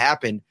actually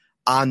happened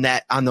on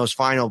those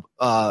final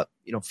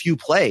few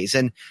plays.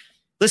 And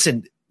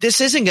listen,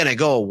 this isn't going to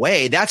go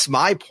away. That's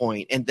my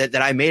point, and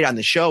that I made on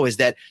the show is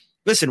that,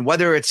 listen,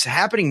 whether it's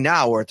happening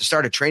now or at the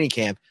start of training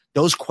camp,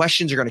 those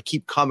questions are going to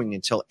keep coming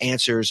until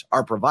answers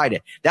are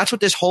provided. That's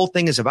what this whole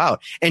thing is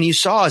about. And you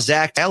saw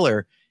Zach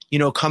Eller,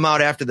 come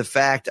out after the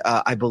fact.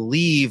 I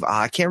believe,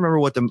 I can't remember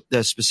what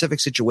the specific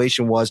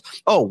situation was.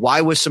 Oh,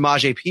 why was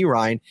Samaje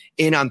Perine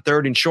in on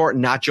 3rd and short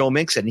and not Joe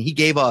Mixon? And he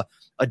gave a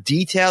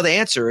detailed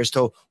answer as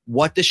to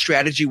what the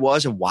strategy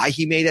was and why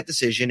he made that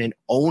decision and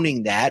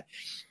owning that.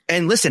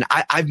 And listen,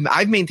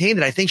 I've maintained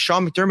that I think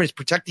Sean McDermott is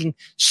protecting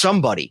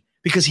somebody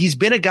because he's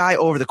been a guy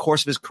over the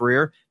course of his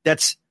career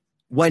that's,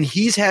 when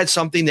he's had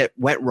something that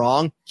went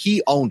wrong,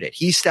 he owned it.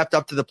 He stepped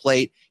up to the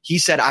plate. He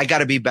said, I got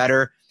to be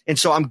better. And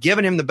so I'm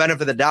giving him the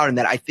benefit of the doubt in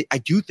that I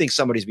do think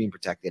somebody's being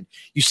protected.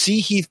 You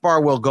see Heath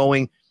Farwell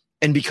going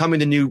and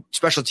becoming the new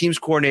special teams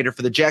coordinator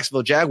for the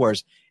Jacksonville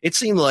Jaguars. It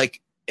seemed like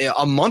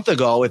a month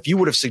ago, if you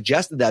would have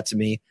suggested that to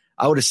me,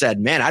 I would have said,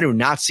 man, I do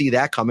not see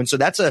that coming. So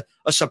that's a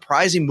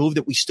surprising move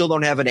that we still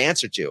don't have an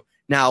answer to.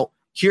 Now,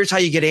 here's how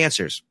you get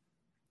answers.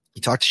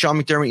 You talk to Sean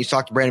McDermott, you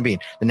talk to Brandon Beane.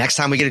 The next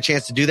time we get a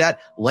chance to do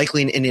that,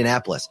 likely in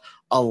Indianapolis.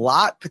 A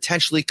lot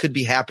potentially could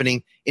be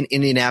happening in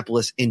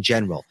Indianapolis in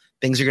general.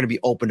 Things are going to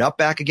be opened up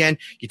back again.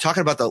 You're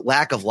talking about the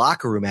lack of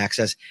locker room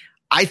access.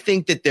 I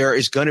think that there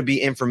is going to be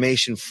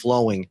information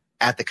flowing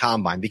at the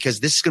combine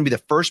because this is going to be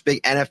the first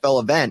big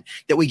NFL event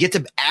that we get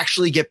to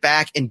actually get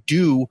back and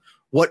do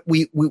what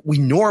we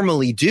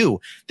normally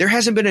do. There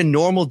hasn't been a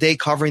normal day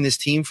covering this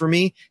team for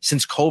me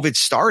since COVID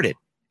started.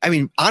 I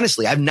mean,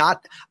 honestly,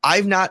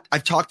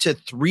 I've talked to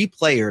 3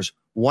 players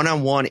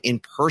one-on-one in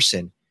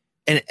person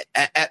and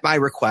at my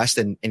request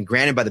and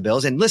granted by the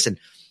Bills. And listen,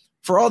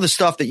 for all the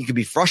stuff that you could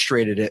be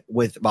frustrated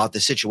with about the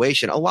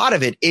situation, a lot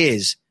of it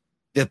is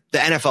the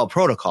NFL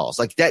protocols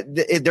like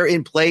that. They're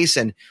in place.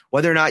 And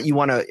whether or not you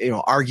want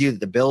to, argue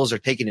that the Bills are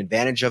taking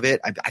advantage of it,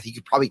 I think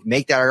you probably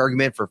make that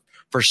argument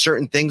for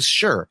certain things.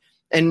 Sure.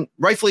 And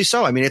rightfully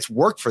so. I mean, it's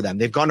worked for them.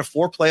 They've gone to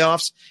 4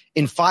 playoffs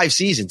in 5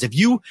 seasons. If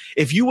you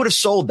would have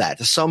sold that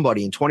to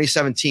somebody in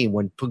 2017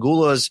 when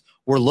Pagulas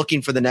were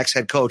looking for the next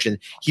head coach and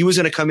he was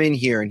going to come in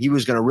here and he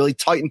was going to really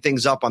tighten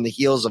things up on the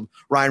heels of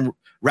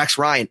Rex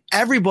Ryan,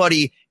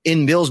 everybody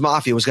in Bills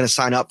Mafia was going to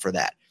sign up for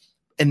that.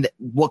 And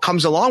what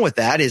comes along with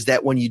that is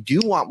that when you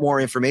do want more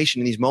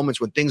information in these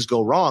moments when things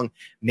go wrong,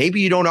 maybe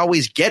you don't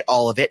always get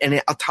all of it.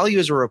 And I'll tell you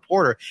as a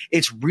reporter,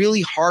 it's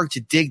really hard to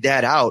dig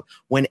that out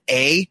when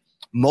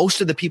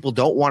most of the people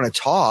don't want to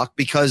talk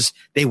because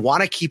they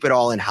want to keep it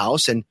all in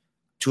house. And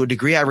to a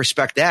degree, I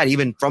respect that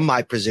even from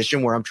my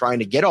position where I'm trying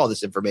to get all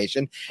this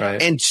information.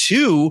 Right. And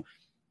 2,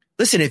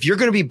 listen, if you're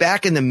going to be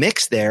back in the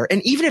mix there,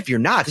 and even if you're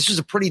not, this was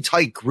a pretty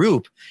tight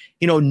group,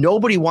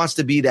 nobody wants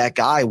to be that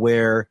guy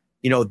where,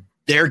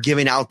 they're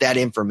giving out that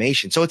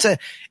information. So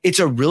it's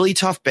a really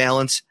tough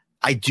balance.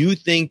 I do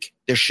think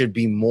there should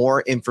be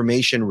more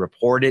information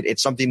reported.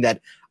 It's something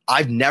that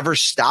I've never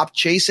stopped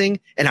chasing,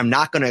 and I'm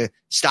not going to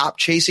stop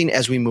chasing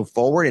as we move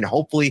forward. And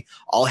hopefully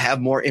I'll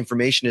have more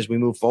information as we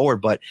move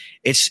forward. But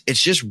it's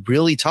just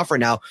really tough right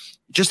now.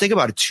 Just think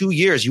about it. 2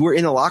 years. You were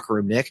in the locker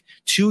room, Nick.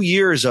 2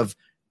 years of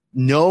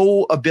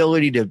no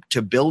ability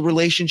to build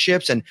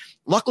relationships. And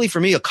luckily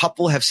for me, a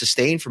couple have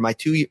sustained for my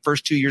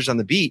first 2 years on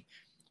the beat.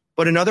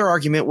 But another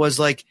argument was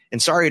like,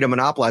 and sorry to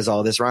monopolize all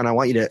of this, Ron, I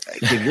want you to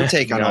give your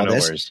take on all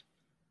this. Worries.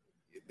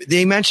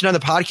 They mentioned on the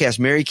podcast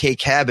Mary Kay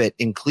Cabot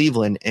in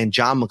Cleveland and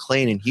John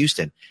McClain in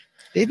Houston.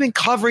 They've been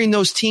covering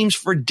those teams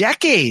for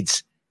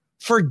decades.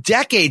 For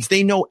decades.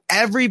 They know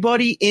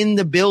everybody in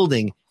the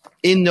building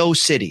in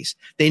those cities.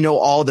 They know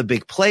all the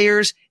big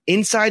players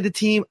inside the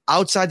team,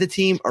 outside the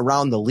team,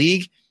 around the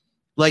league.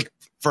 Like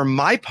for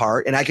my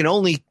part, and I can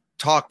only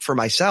talk for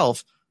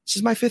myself, this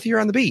is my 5th year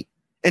on the beat.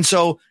 And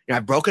so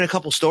I've broken a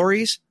couple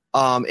stories.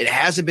 It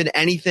hasn't been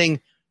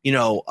anything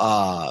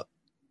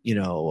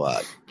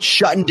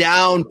shutting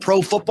down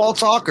Pro Football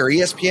Talk or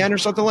ESPN or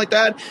something like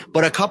that,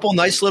 but a couple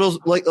nice little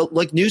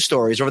like news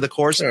stories over the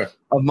course of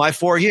my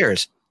 4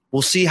 years.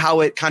 We'll see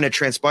how it kind of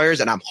transpires,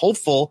 and I'm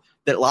hopeful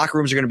that locker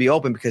rooms are going to be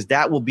open because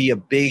that will be a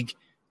big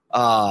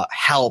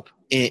help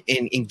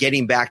in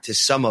getting back to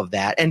some of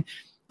that. And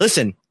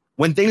listen,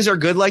 when things are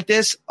good like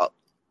this,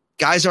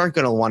 guys aren't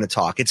going to want to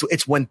talk.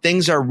 It's when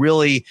things are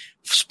really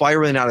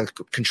spiraling out of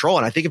control.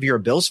 And I think if you're a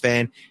Bills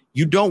fan,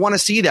 you don't want to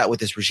see that with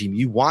this regime.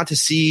 You want to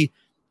see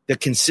the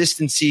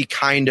consistency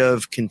kind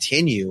of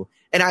continue.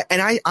 And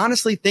I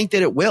honestly think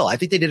that it will. I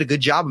think they did a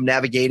good job of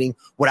navigating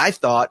what I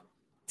thought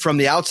from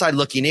the outside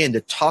looking in,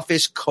 the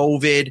toughest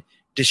COVID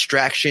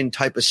distraction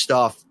type of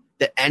stuff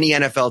that any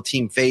NFL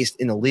team faced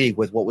in the league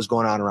with what was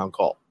going on around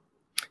Cole.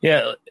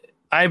 Yeah,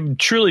 I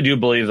truly do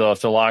believe, though,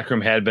 if the locker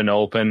room had been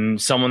open,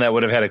 someone that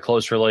would have had a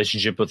close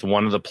relationship with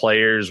one of the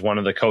players, one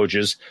of the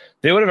coaches,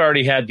 they would have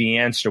already had the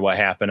answer to what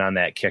happened on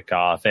that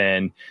kickoff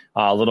and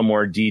a little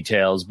more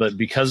details. But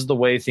because of the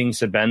way things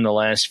have been the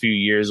last few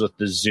years with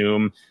the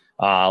Zoom,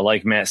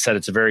 like Matt said,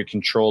 it's a very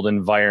controlled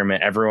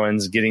environment.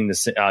 Everyone's getting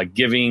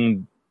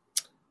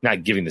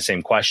not giving the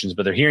same questions,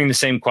 but they're hearing the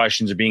same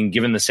questions, are being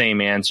given the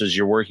same answers.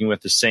 You're working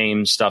with the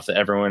same stuff that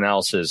everyone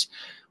else is.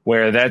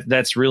 Where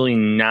that's really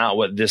not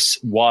what this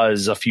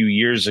was a few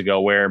years ago,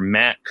 where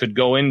Matt could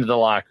go into the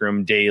locker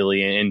room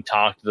daily and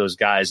talk to those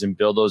guys and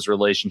build those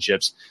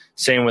relationships.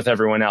 Same with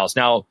everyone else.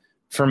 Now,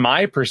 from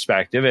my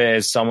perspective,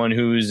 as someone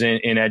who's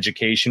in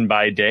education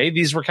by day,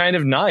 these were kind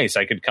of nice.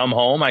 I could come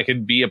home, I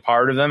could be a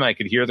part of them, I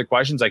could hear the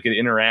questions, I could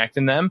interact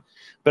in them.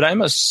 But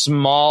I'm a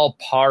small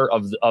part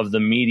of the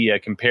media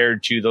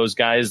compared to those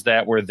guys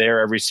that were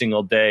there every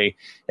single day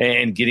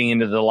and getting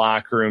into the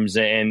locker rooms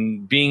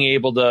and being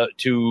able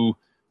to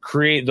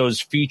create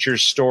those feature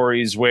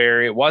stories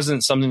where it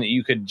wasn't something that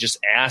you could just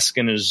ask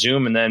in a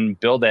Zoom and then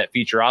build that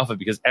feature off of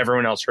because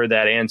everyone else heard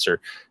that answer.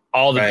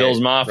 All the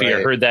Bills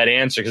Mafia heard that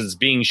answer because it's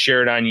being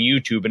shared on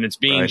YouTube and it's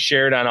being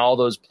shared on all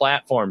those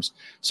platforms.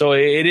 So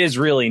it is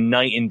really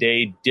night and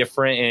day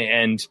different.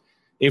 And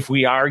if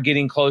we are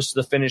getting close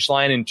to the finish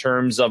line in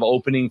terms of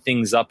opening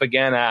things up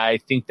again, I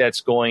think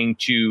that's going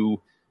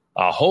to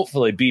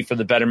hopefully be for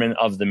the betterment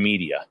of the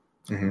media.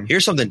 Mm-hmm.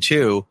 Here's something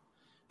too.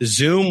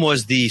 Zoom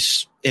was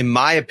in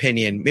my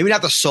opinion, maybe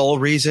not the sole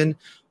reason,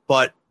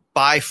 but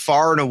by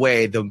far and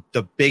away the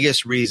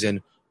biggest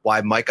reason why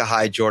Micah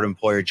Hyde, Jordan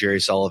Poyer, Jerry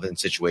Sullivan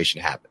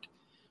situation happened.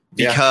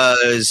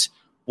 Because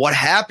what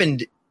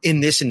happened in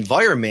this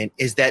environment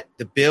is that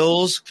the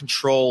Bills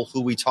control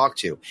who we talk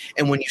to.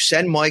 And when you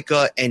send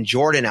Micah and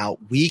Jordan out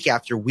week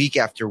after week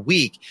after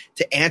week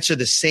to answer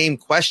the same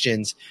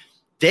questions,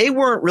 they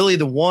weren't really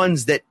the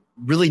ones that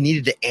really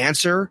needed to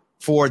answer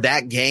for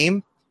that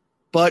game.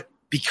 But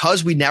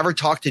because we never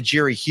talked to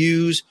Jerry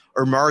Hughes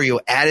or Mario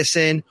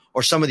Addison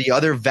or some of the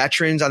other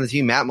veterans on the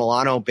team, Matt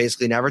Milano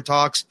basically never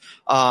talks.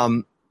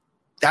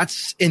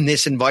 That's in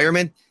this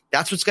environment.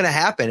 That's what's going to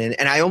happen.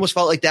 And I almost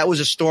felt like that was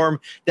a storm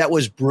that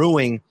was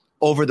brewing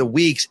over the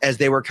weeks as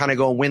they were kind of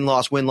going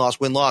win-loss, win-loss,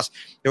 win-loss.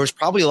 There was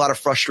probably a lot of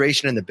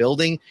frustration in the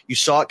building. You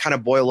saw it kind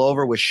of boil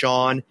over with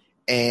Sean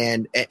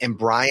and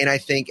Brian, I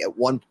think, at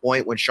one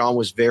point when Sean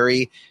was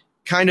very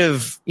kind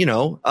of, he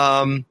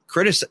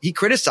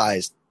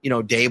criticized,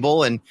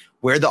 Dable and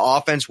where the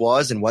offense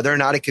was and whether or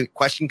not it could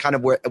question kind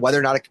of whether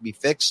or not it could be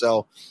fixed.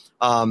 So,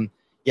 I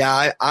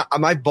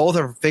both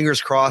are fingers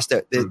crossed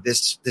that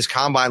this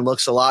combine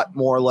looks a lot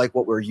more like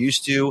what we're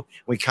used to.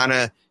 We kind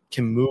of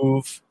can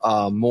move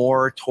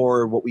more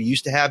toward what we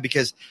used to have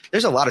because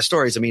there's a lot of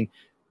stories. I mean,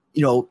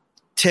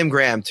 Tim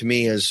Graham to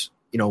me is,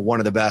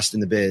 one of the best in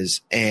the biz.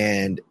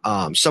 And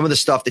some of the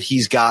stuff that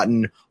he's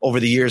gotten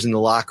over the years in the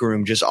locker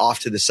room, just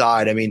off to the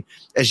side. I mean,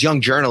 as young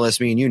journalists,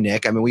 me and you,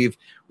 Nick, I mean, we've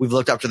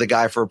looked up to the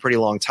guy for a pretty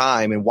long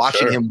time and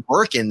watching him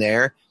work in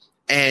there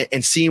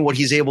and seeing what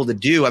he's able to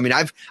do. I mean,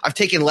 I've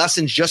taken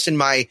lessons just in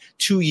my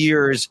 2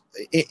 years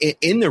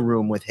in the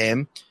room with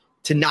him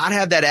to not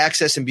have that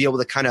access and be able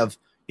to kind of,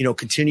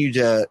 continue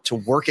to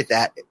work at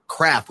that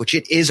craft, which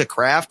it is a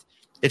craft.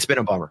 It's been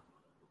a bummer.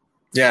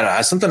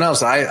 Yeah, something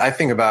else I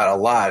think about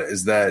a lot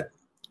is that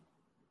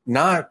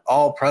not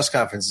all press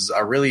conferences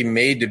are really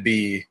made to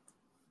be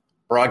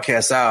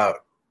broadcast out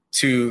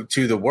to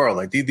the world.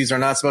 Like these are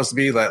not supposed to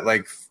be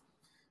like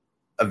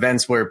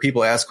events where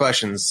people ask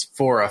questions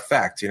for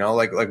effect.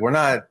 Like we're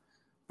not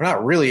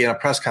really in a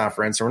press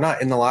conference, or we're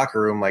not in the locker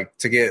room like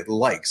to get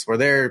likes. We're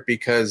there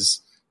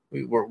because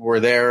we're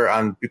there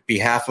on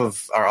behalf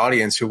of our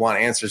audience who want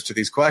answers to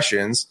these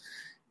questions,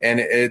 and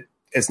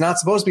it's not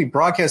supposed to be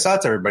broadcast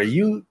out to everybody.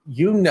 You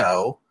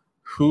know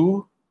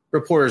who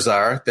reporters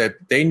are,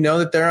 that they know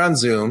that they're on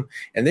Zoom,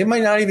 and they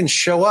might not even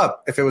show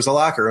up if it was a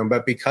locker room,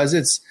 but because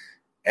it's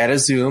at a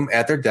Zoom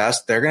at their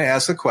desk, they're going to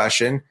ask a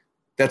question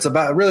that's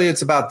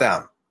it's about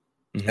them.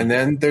 Mm-hmm. And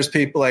then there's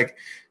people like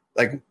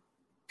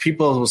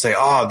people will say,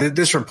 "Oh,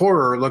 this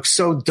reporter looks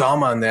so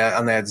dumb on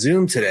that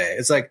Zoom today."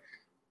 It's like,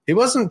 he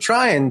wasn't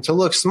trying to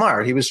look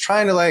smart. He was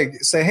trying to like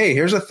say, hey,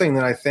 here's a thing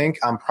that I think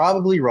I'm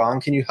probably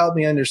wrong. Can you help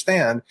me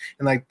understand?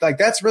 And like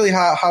that's really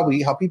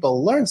how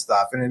people learn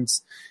stuff. And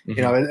it's,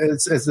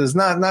 it's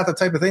not the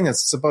type of thing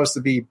that's supposed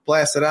to be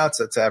blasted out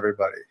to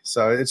everybody.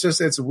 So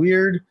it's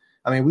weird.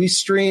 I mean, we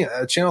stream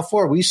Channel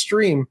 4, we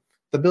stream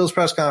the Bills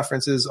press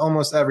conferences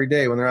almost every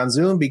day when they're on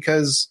Zoom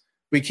because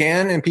we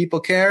can and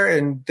people care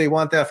and they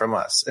want that from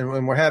us.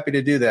 And we're happy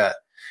to do that.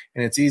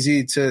 And it's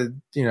easy to,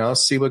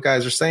 see what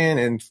guys are saying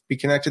and be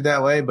connected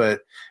that way. But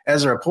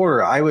as a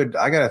reporter, I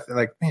gotta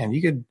like, man,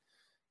 you could,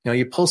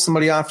 you pull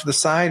somebody off to the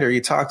side or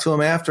you talk to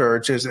them after, or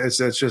it's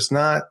just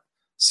not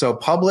so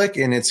public.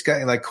 And it's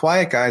got like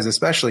quiet guys,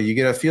 especially you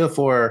get a feel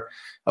for,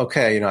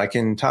 okay, I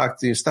can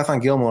talk to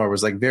Stephon Gilmore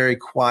was like very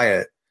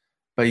quiet,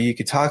 but you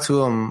could talk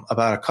to him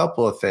about a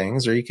couple of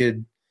things, or you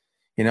could,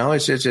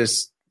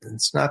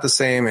 it's not the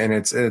same. And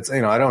it's,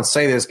 I don't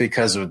say this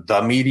because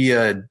the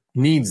media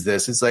needs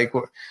this. It's like,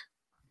 we're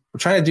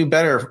trying to do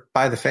better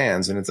by the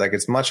fans. And it's like,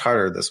 it's much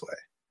harder this way.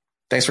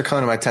 Thanks for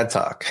coming to my TED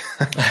Talk.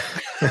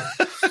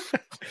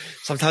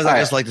 Sometimes I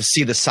just like to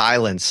see the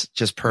silence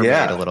just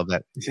permeate a little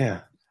bit.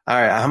 Yeah. All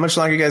right. How much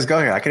longer you guys go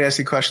here? I could ask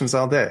you questions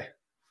all day.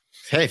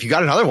 Hey, if you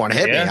got another one,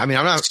 hit me. I mean,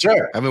 I'm not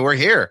sure. I mean, we're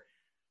here.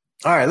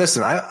 All right,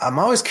 listen, I'm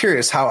always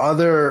curious how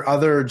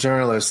other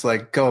journalists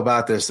like go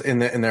about this in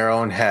their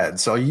own head.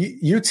 So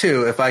you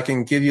two, if I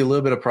can give you a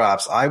little bit of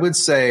props, I would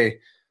say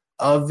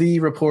of the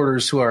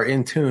reporters who are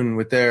in tune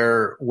with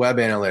their web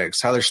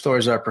analytics, how their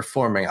stories are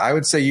performing, I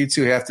would say you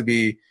two have to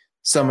be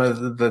some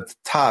of the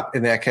top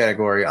in that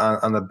category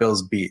on the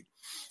Bills beat.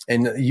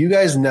 And you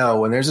guys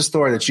know when there's a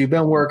story that you've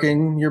been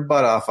working your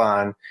butt off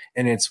on,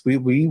 and it's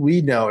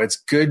we know it's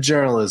good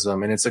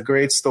journalism and it's a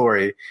great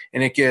story,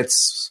 and it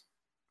gets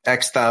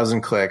X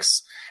thousand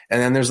clicks,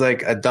 and then there's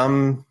like a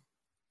dumb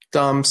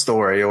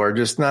story, or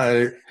just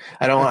not.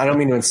 I don't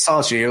mean to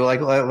insult you.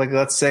 Like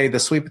let's say the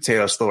sweet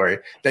potato story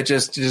that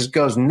just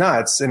goes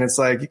nuts, and it's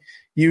like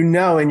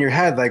in your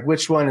head like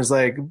which one is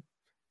like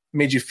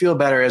made you feel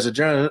better as a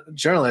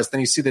journalist.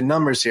 Then you see the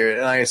numbers here,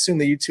 and I assume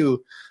that you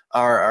two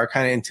are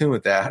kind of in tune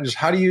with that. Just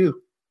how do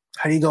you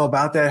go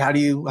about that? How do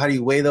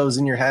you weigh those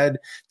in your head,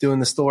 doing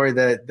the story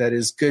that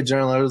is good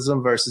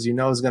journalism versus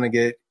is going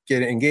to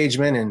get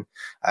engagement? And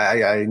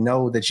I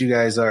know that you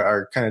guys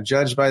are kind of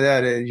judged by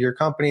that at your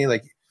company.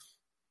 Like,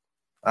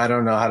 I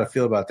don't know how to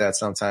feel about that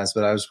sometimes,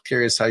 but I was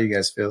curious how you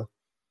guys feel.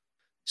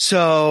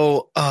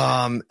 So,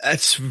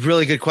 that's a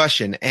really good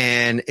question.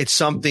 And it's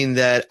something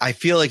that I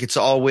feel like it's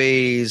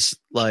always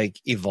like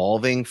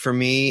evolving for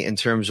me in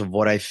terms of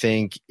what I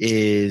think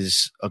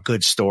is a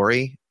good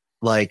story.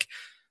 Like,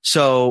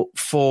 so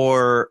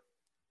for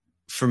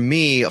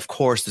me, of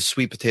course, the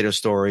sweet potato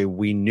story,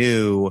 we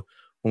knew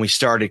when we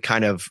started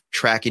kind of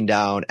tracking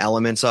down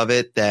elements of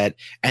it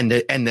and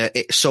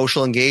the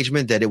social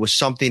engagement, that it was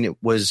something that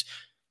was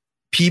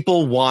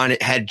people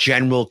had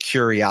general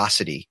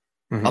curiosity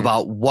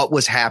about what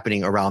was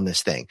happening around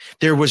this thing.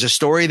 There was a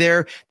story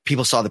there.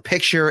 People saw the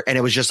picture and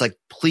it was just like,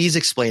 please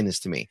explain this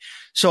to me.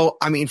 So,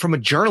 I mean, from a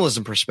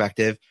journalism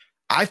perspective,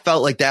 I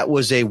felt like that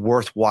was a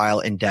worthwhile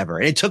endeavor.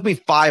 And it took me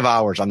 5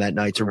 hours on that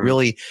night to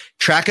really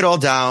track it all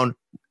down,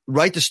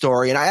 write the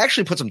story. And I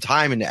actually put some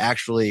time into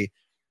actually,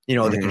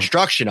 the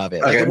construction of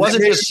it. Like, okay. It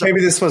wasn't maybe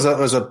this was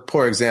a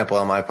poor example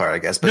on my part, I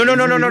guess. But No.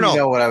 You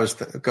know what I was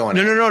going.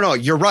 No.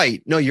 You're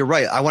right. No, you're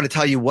right. I want to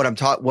tell you what I'm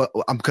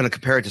going to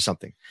compare it to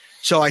something.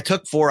 So I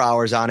took 4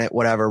 hours on it,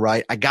 whatever,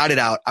 right? I got it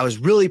out. I was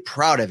really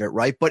proud of it,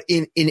 right? But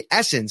in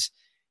essence,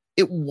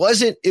 it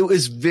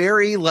was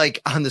very like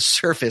on the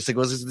surface. It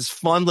was this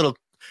fun little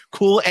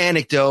cool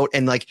anecdote.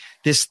 And like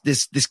this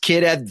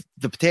kid had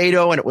the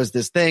potato and it was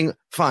this thing.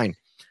 Fine.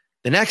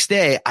 The next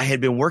day I had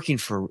been working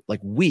for like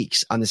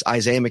weeks on this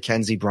Isaiah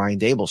McKenzie, Brian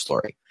Dable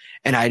story.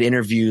 And I'd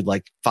interviewed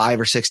like 5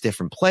 or 6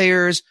 different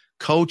players,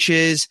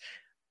 coaches.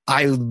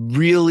 I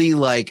really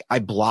I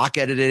block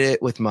edited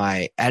it with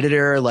my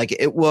editor. Like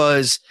it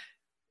was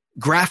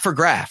graph for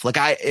graph.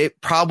 It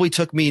probably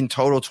took me in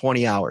total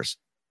 20 hours.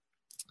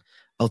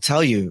 I'll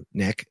tell you,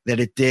 Nick, that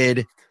it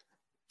did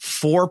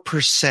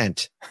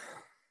 4%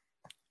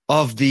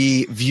 of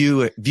the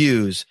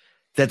views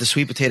that the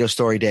sweet potato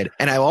story did.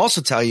 And I will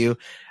also tell you,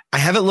 I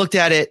haven't looked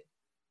at it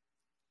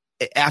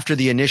after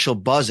the initial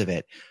buzz of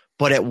it,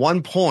 but at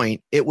one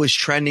point it was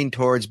trending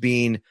towards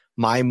being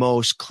my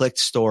most clicked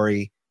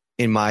story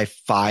in my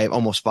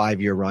almost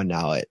 5-year run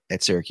now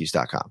at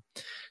Syracuse.com.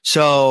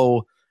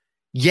 So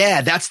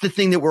yeah, that's the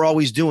thing that we're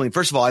always doing.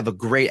 First of all, I have a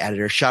great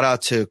editor. Shout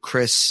out to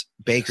Chris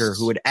Baker,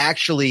 who had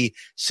actually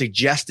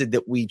suggested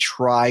that we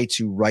try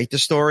to write the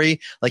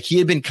story. Like he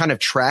had been kind of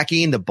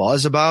tracking the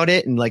buzz about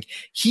it. And like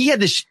he had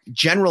this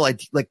general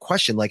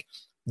question, like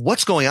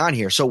what's going on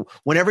here? So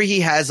whenever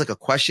he has like a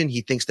question,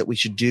 he thinks that we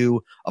should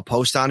do a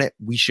post on it.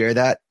 We share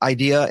that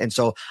idea. And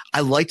so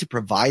I like to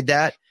provide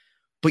that.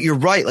 But you're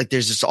right. Like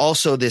there's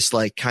also this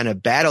like kind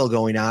of battle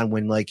going on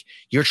when like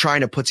you're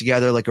trying to put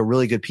together like a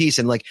really good piece.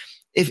 And like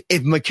if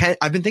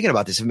I've been thinking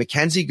about this, if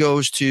McKenzie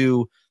goes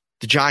to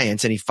the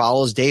Giants and he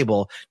follows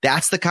Dable,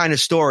 that's the kind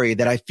of story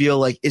that I feel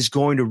like is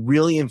going to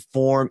really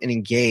inform and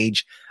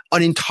engage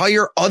an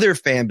entire other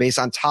fan base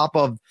on top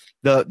of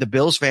the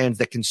Bills fans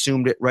that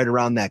consumed it right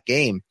around that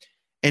game.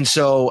 And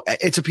so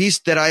it's a piece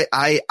that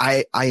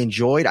I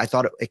enjoyed. I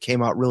thought it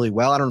came out really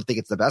well. I don't think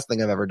it's the best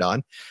thing I've ever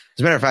done.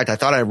 As a matter of fact, I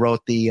thought I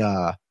wrote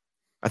the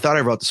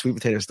sweet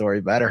potato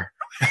story better,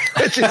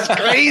 which is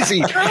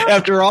crazy.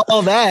 After all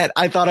of that,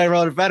 I thought I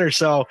wrote it better.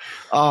 So,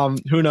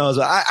 who knows?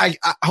 I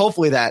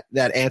hopefully that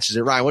answers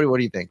it. Ryan, what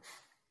do you think?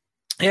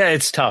 Yeah,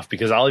 it's tough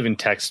because I'll even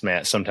text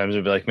Matt sometimes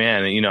and be like,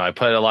 man, I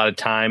put a lot of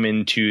time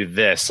into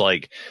this,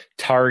 like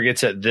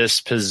targets at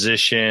this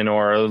position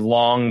or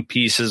long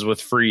pieces with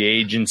free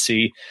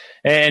agency,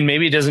 and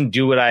maybe it doesn't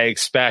do what I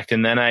expect.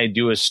 And then I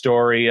do a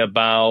story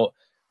about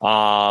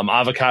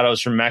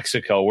avocados from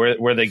Mexico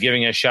where they're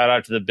giving a shout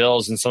out to the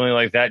Bills and something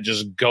like that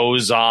just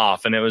goes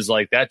off. And it was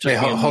like, that took me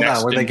hold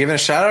on. Were they giving a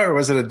shout out or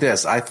was it a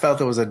diss? I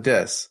felt it was a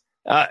diss.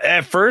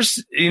 At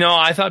first,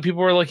 I thought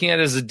people were looking at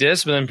it as a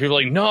diss, but then people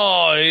were like,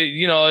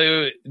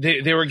 no,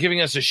 they were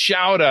giving us a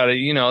shout out.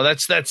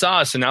 That's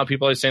us. And now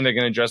people are saying they're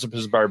going to dress up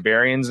as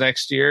barbarians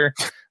next year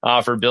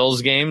for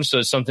Bills games. So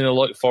it's something to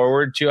look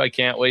forward to. I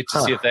can't wait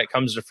to see if that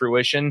comes to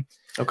fruition.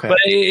 Okay. But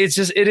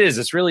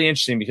it's really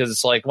interesting because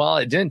it's like, well,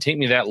 it didn't take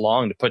me that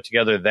long to put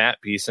together that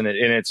piece and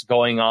it's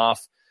going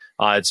off.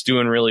 It's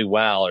doing really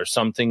well, or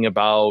something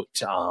about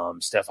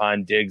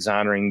Stephon Diggs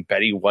honoring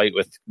Betty White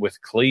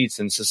with cleats.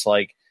 And it's just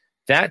like,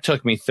 that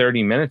took me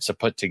 30 minutes to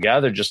put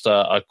together, just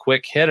a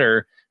quick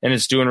hitter, and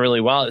it's doing really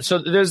well. So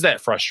there's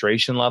that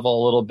frustration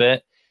level a little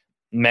bit.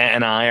 Matt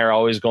and I are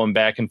always going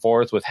back and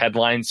forth with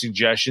headline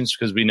suggestions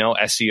because we know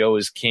SEO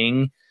is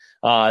king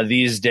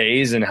these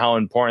days and how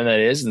important that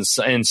is.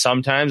 And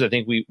sometimes I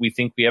think we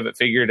think we have it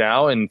figured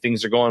out and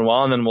things are going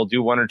well, and then we'll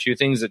do one or two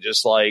things that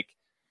just like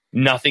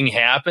nothing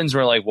happens.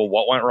 We're like, well,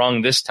 what went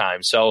wrong this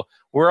time? So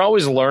we're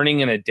always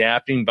learning and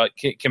adapting, but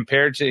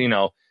compared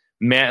to,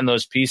 Matt and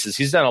those pieces,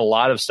 he's done a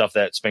lot of stuff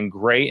that's been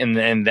great and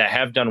that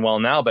have done well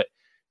now. But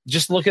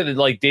just look at it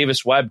like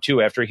Davis Webb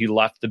too. After he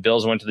left the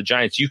Bills and went to the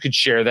Giants, you could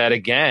share that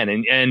again.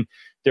 And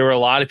there were a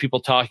lot of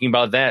people talking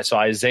about that. So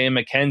Isaiah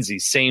McKenzie,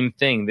 same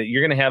thing, that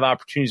you're going to have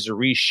opportunities to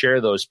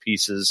reshare those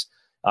pieces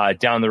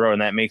down the road.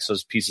 And that makes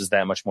those pieces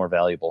that much more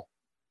valuable.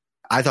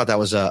 I thought that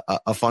was a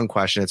fun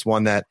question. It's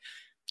one that,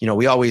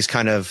 we always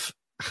kind of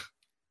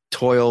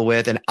toil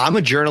with. And I'm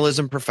a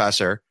journalism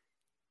professor,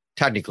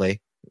 technically,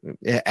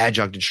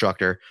 adjunct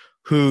instructor,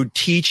 who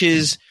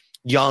teaches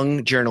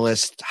young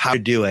journalists how to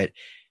do it.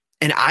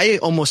 And I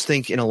almost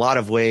think in a lot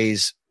of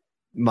ways,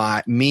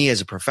 me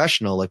as a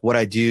professional, like what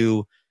I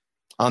do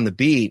on the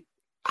beat,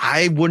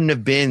 I wouldn't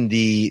have been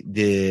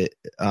the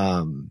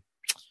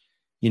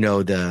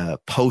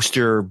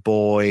poster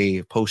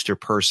boy, poster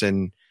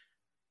person,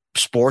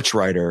 sports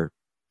writer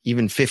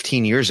even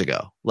 15 years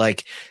ago.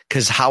 Like,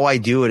 cause how I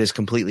do it is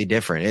completely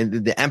different.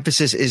 And the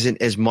emphasis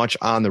isn't as much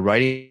on the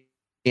writing.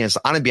 And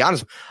so, to be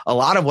honest, a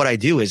lot of what I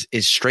do is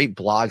straight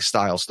blog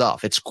style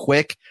stuff. It's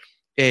quick.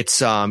 It's,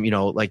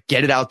 like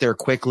get it out there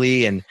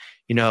quickly. And,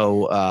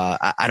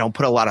 I don't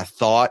put a lot of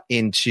thought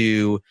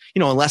into,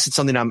 unless it's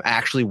something I'm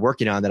actually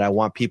working on that I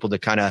want people to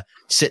kind of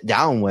sit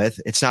down with.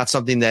 It's not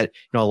something that,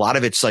 a lot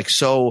of it's like,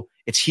 so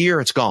it's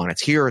here, it's gone.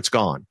 It's here, it's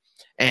gone.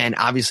 And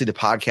obviously the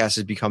podcast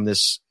has become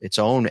its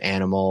own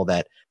animal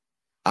that,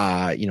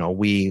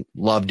 we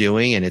love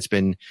doing. And it's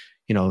been,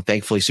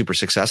 thankfully super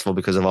successful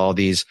because of all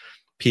these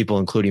people,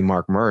 including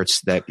Mark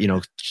Mertz, that,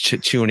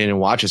 tune in and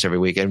watch us every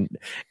week. And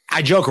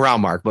I joke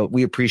around, Mark, but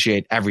we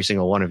appreciate every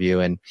single one of you.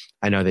 And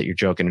I know that you're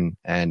joking,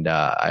 and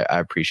I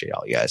appreciate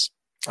all you guys.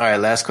 All right.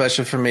 Last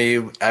question for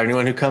me.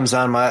 Anyone who comes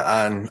on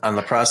on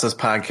the Process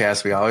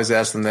podcast, we always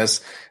ask them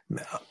this.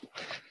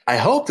 I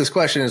hope this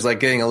question is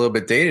like getting a little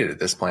bit dated at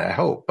this point. I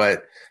hope,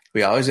 but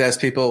we always ask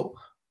people,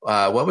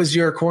 what was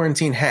your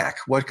quarantine hack?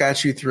 What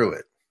got you through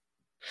it?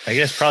 I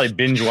guess probably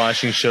binge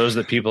watching shows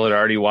that people had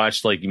already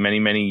watched like many,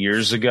 many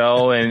years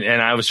ago.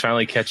 And I was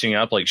finally catching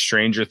up, like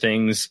Stranger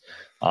Things.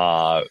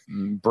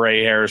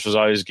 Bray Harris was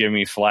always giving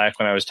me flack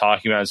when I was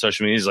talking about it on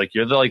social media. He's like,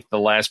 you're the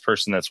last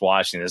person that's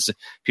watching this.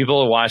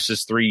 People who watched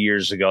this 3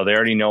 years ago, they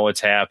already know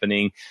what's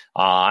happening.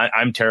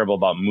 I'm terrible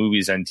about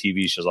movies and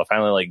TV shows. I'll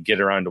finally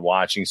get around to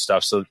watching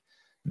stuff. So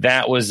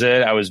that was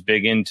it. I was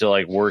big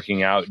into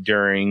working out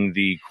during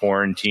the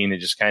quarantine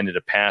and just kind of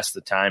to pass the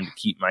time to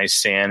keep my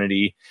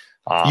sanity.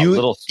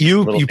 You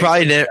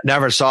probably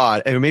never saw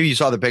it, and maybe you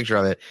saw the picture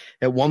of it.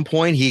 At one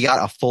point, he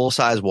got a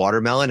full-size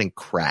watermelon and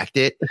cracked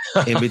it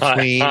in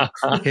between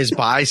his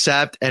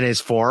bicep and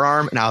his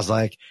forearm, and I was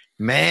like,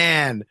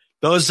 "Man,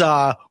 those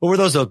what were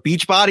those? Those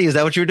beach body? Is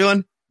that what you were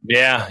doing?"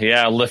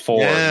 Yeah, lift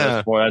forward. Yeah.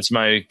 Lift forward. That's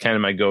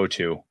my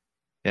go-to.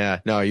 Yeah,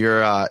 no,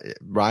 you're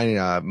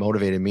Ryan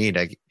motivated me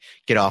to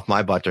get off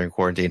my butt during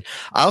quarantine.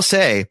 I'll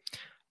say.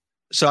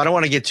 So I don't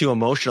want to get too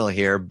emotional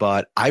here,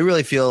 but I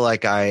really feel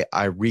like I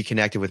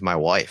reconnected with my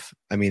wife.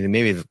 I mean,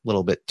 maybe a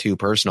little bit too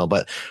personal,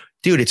 but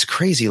dude, it's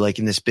crazy. Like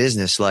in this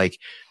business,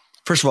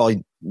 first of all,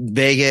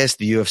 Vegas,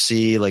 the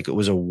UFC, it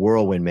was a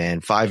whirlwind,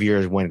 man. 5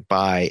 years went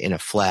by in a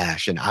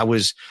flash, and I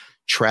was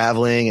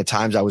traveling. At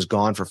times I was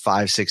gone for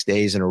 5-6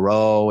 days in a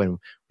row, and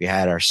we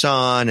had our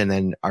son, and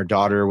then our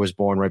daughter was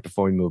born right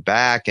before we moved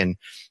back. And,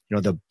 you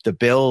know, the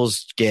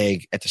Bills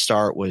gig at the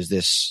start was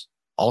this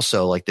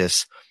also like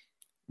this,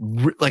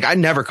 like I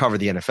never covered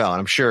the NFL, and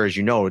I'm sure, as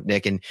you know,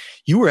 Nick, and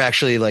you were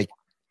actually like,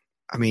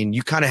 I mean,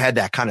 you kind of had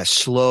that kind of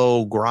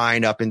slow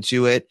grind up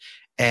into it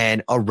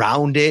and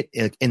around it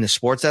in the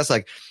sports desk.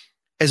 Like,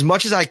 as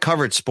much as I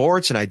covered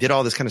sports and I did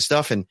all this kind of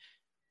stuff, and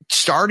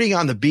starting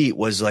on the beat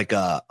was like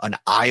an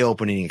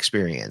eye-opening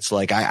experience.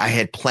 Like I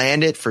had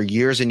planned it for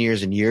years and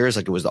years and years.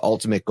 Like it was the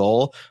ultimate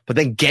goal, but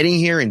then getting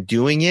here and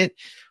doing it,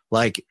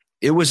 like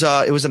it was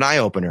an eye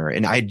opener.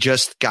 And I had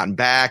just gotten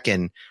back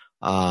and,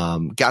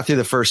 got through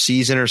the first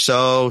season or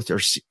so, or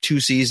 2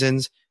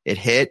 seasons. It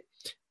hit.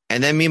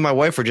 And then me and my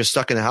wife were just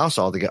stuck in the house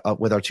all together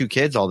with our 2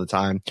 kids all the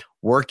time,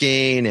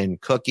 working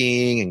and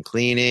cooking and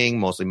cleaning,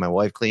 mostly my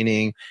wife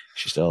cleaning.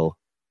 She still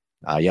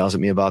yells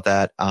at me about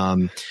that.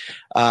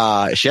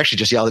 She actually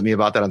just yelled at me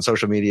about that on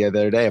social media the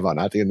other day about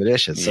not doing the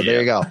dishes. So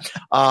there you go.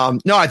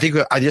 No, I think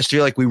I just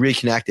feel like we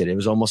reconnected. It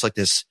was almost like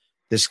this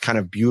kind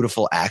of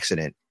beautiful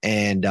accident.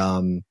 And,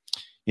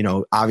 you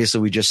know,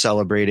 obviously we just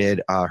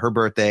celebrated her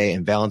birthday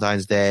and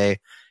Valentine's Day.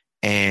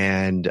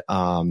 And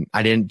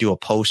I didn't do a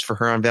post for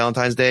her on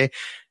Valentine's Day.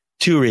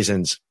 2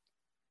 reasons.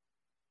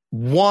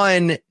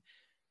 One,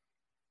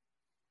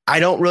 I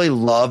don't really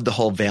love the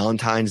whole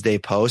Valentine's Day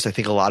post. I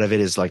think a lot of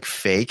it is like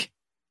fake,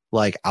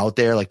 like out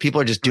there, like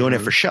people are just doing it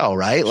for show,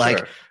 right? Sure.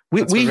 Like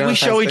we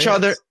show each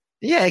other.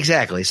 Yeah,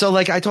 exactly. So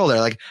like I told her,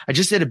 like I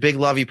just did a big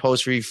love you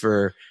post for you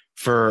for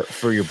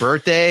your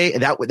birthday.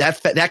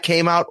 That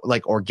came out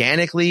like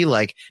organically,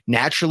 like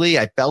naturally.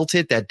 I felt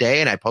it that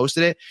day and I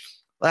posted it.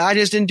 I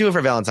just didn't do it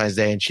for Valentine's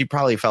Day, and she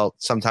probably felt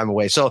some time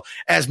away. So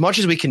as much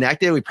as we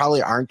connected, we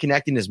probably aren't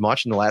connecting as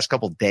much in the last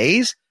couple of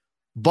days,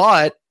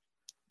 but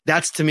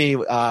that's to me,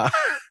 I'm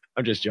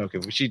just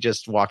joking. She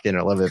just walked in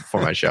a little bit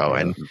before my show,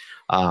 and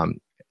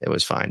it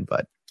was fine,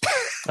 but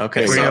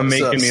okay.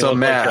 So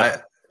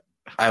Matt,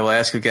 I will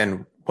ask you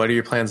again, what are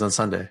your plans on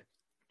Sunday?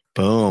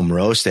 Boom,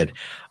 roasted.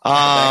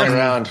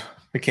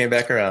 We came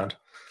back around.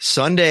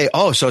 Sunday.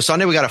 Oh, so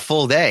Sunday we got a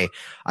full day.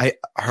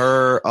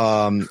 Her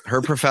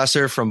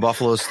professor from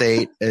Buffalo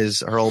State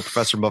is her old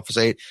professor from Buffalo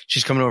State.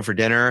 She's coming over for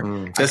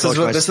dinner. This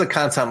is the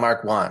content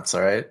Mark wants.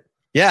 All right.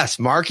 Yes,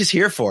 Mark is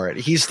here for it.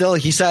 He's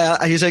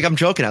like, I'm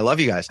joking. I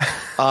love you guys.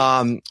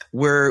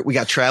 We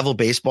got travel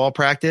baseball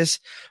practice.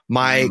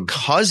 My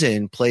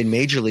cousin played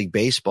Major League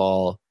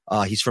Baseball.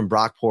 He's from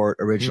Brockport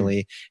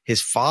originally.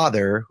 His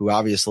father, who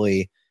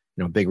obviously,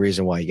 you know, big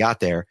reason why he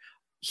got there,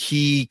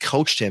 he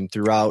coached him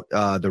throughout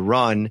the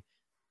run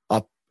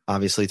up,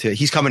 obviously, too.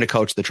 He's coming to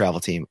coach the travel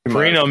team.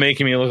 Marino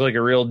making me look like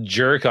a real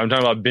jerk. I'm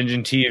talking about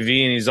binging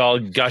TV, and he's all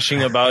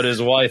gushing about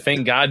his wife.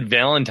 Thank God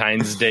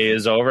Valentine's Day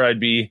is over. I'd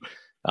be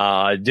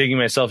digging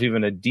myself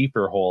even a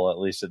deeper hole, at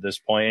least at this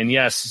point. And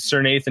yes,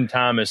 Sir Nathan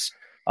Thomas,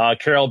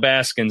 Carol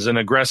Baskins, an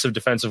aggressive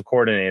defensive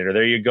coordinator.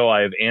 There you go.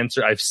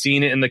 I've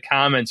seen it in the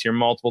comments here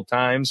multiple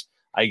times.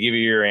 I give you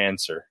your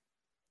answer.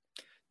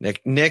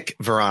 Nick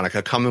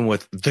Veronica coming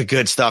with the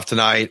good stuff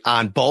tonight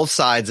on both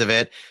sides of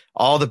it.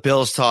 All the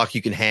Bills talk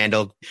you can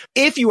handle.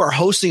 If you are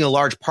hosting a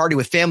large party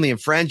with family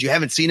and friends, you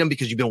haven't seen them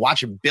because you've been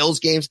watching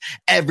Bills games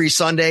every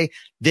Sunday.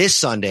 This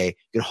Sunday,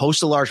 you can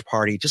host a large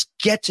party. Just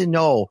get to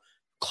know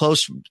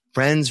close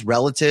friends,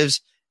 relatives.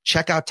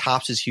 Check out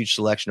Tops' huge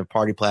selection of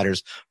party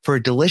platters for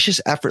a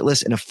delicious,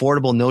 effortless, and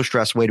affordable,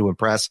 no-stress way to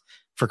impress.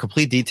 For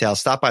complete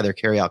details, stop by their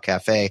carryout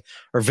cafe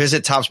or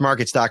visit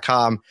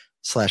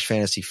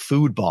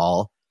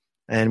topsmarkets.com/fantasyfoodball.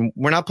 And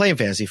we're not playing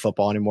fantasy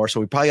football anymore,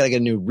 so we probably got to get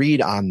a new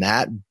read on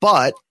that.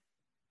 But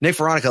Nick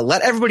Veronica,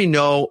 let everybody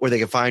know where they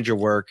can find your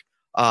work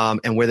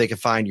and where they can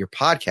find your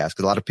podcast,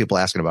 because a lot of people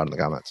asking about it in the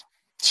comments.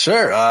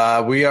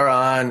 Sure. We are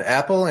on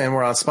Apple and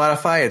we're on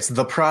Spotify. It's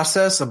The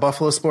Process, a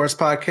Buffalo sports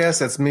podcast.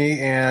 That's me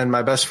and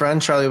my best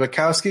friend, Charlie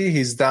Wachowski.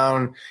 He's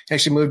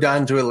actually moved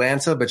down to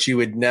Atlanta, but you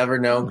would never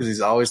know because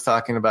he's always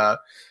talking about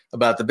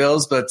the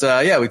Bills. But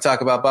yeah, we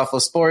talk about Buffalo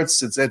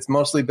sports. It's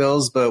mostly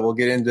Bills, but we'll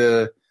get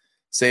into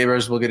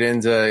Sabres. We'll get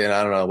into,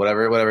 I don't know,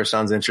 whatever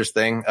sounds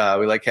interesting.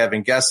 We like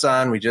having guests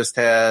on. We just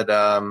had,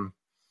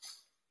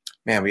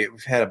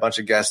 we've had a bunch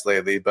of guests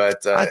lately,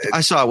 but I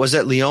saw it. Was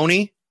it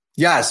Leone?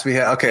 Yes, we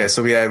had. Okay,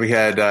 so we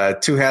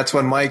had 2 hats,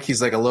 1 mic.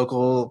 He's like a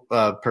local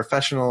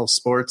professional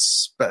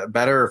sports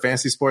bettor or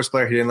fantasy sports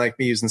player. He didn't like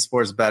me using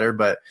sports bettor,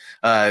 but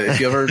if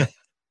you ever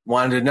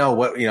wanted to know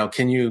what,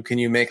 can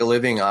you make a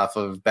living off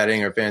of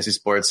betting or fantasy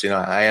sports?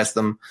 I asked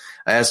him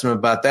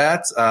about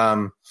that.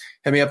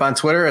 Hit me up on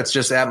Twitter. It's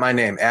just at my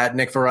name, at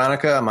Nick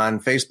Veronica. I'm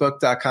on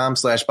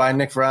Facebook.com/by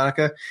Nick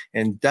Veronica,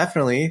 and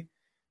definitely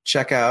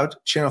check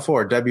out Channel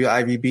 4,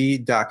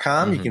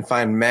 WIVB.com. You can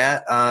find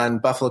Matt on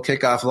Buffalo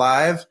Kickoff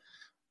Live.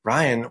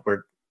 Ryan,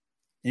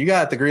 you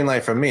got the green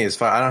light from me. As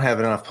far I don't have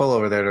enough pull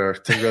over there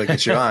to really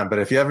get you on. But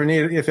if you ever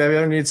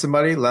need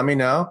somebody, let me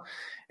know.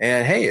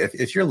 And hey,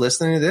 if you're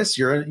listening to this,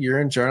 you're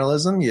in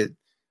journalism, you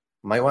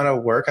might want to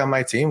work on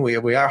my team.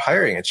 We are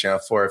hiring at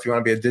Channel 4. If you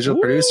want to be a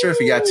digital producer, if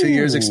you got 2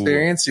 years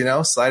experience,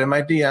 slide in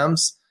my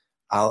DMs.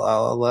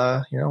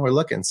 we're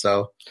looking.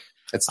 So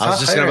it's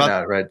tough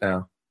right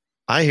now.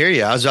 I hear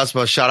you. I was just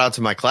about to shout out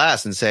to my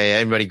class and say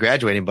anybody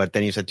graduating, but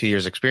then you said 2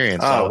 years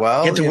experience.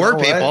 So get to work,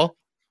 people.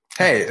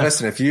 Hey,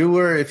 listen, if you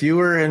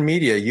were in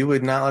media, you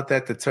would not let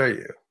that deter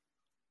you.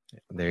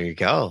 There you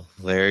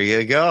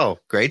go.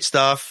 Great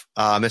stuff.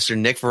 Mr.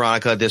 Nick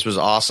Veronica, this was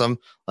awesome.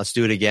 Let's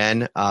do it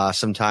again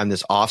sometime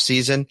this off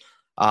season.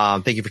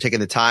 Thank you for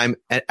taking the time.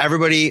 And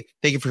everybody,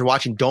 thank you for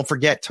watching. Don't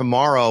forget,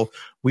 tomorrow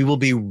we will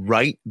be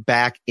right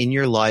back in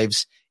your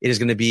lives. It is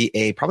going to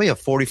be probably a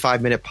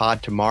 45-minute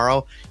pod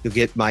tomorrow. You'll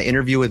get my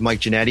interview with Mike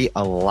Giannetti,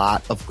 a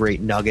lot of great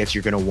nuggets.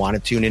 You're going to want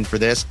to tune in for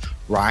this.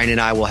 Ryan and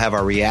I will have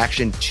our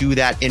reaction to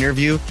that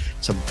interview.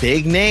 Some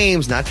big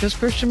names, not just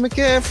Christian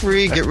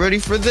McCaffrey. Get ready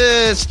for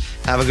this.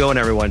 Have a good one,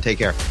 everyone. Take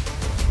care.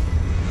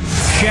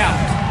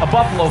 Shout, a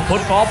Buffalo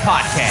football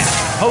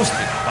podcast,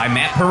 hosted by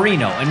Matt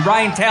Perino and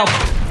Ryan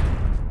Talbot.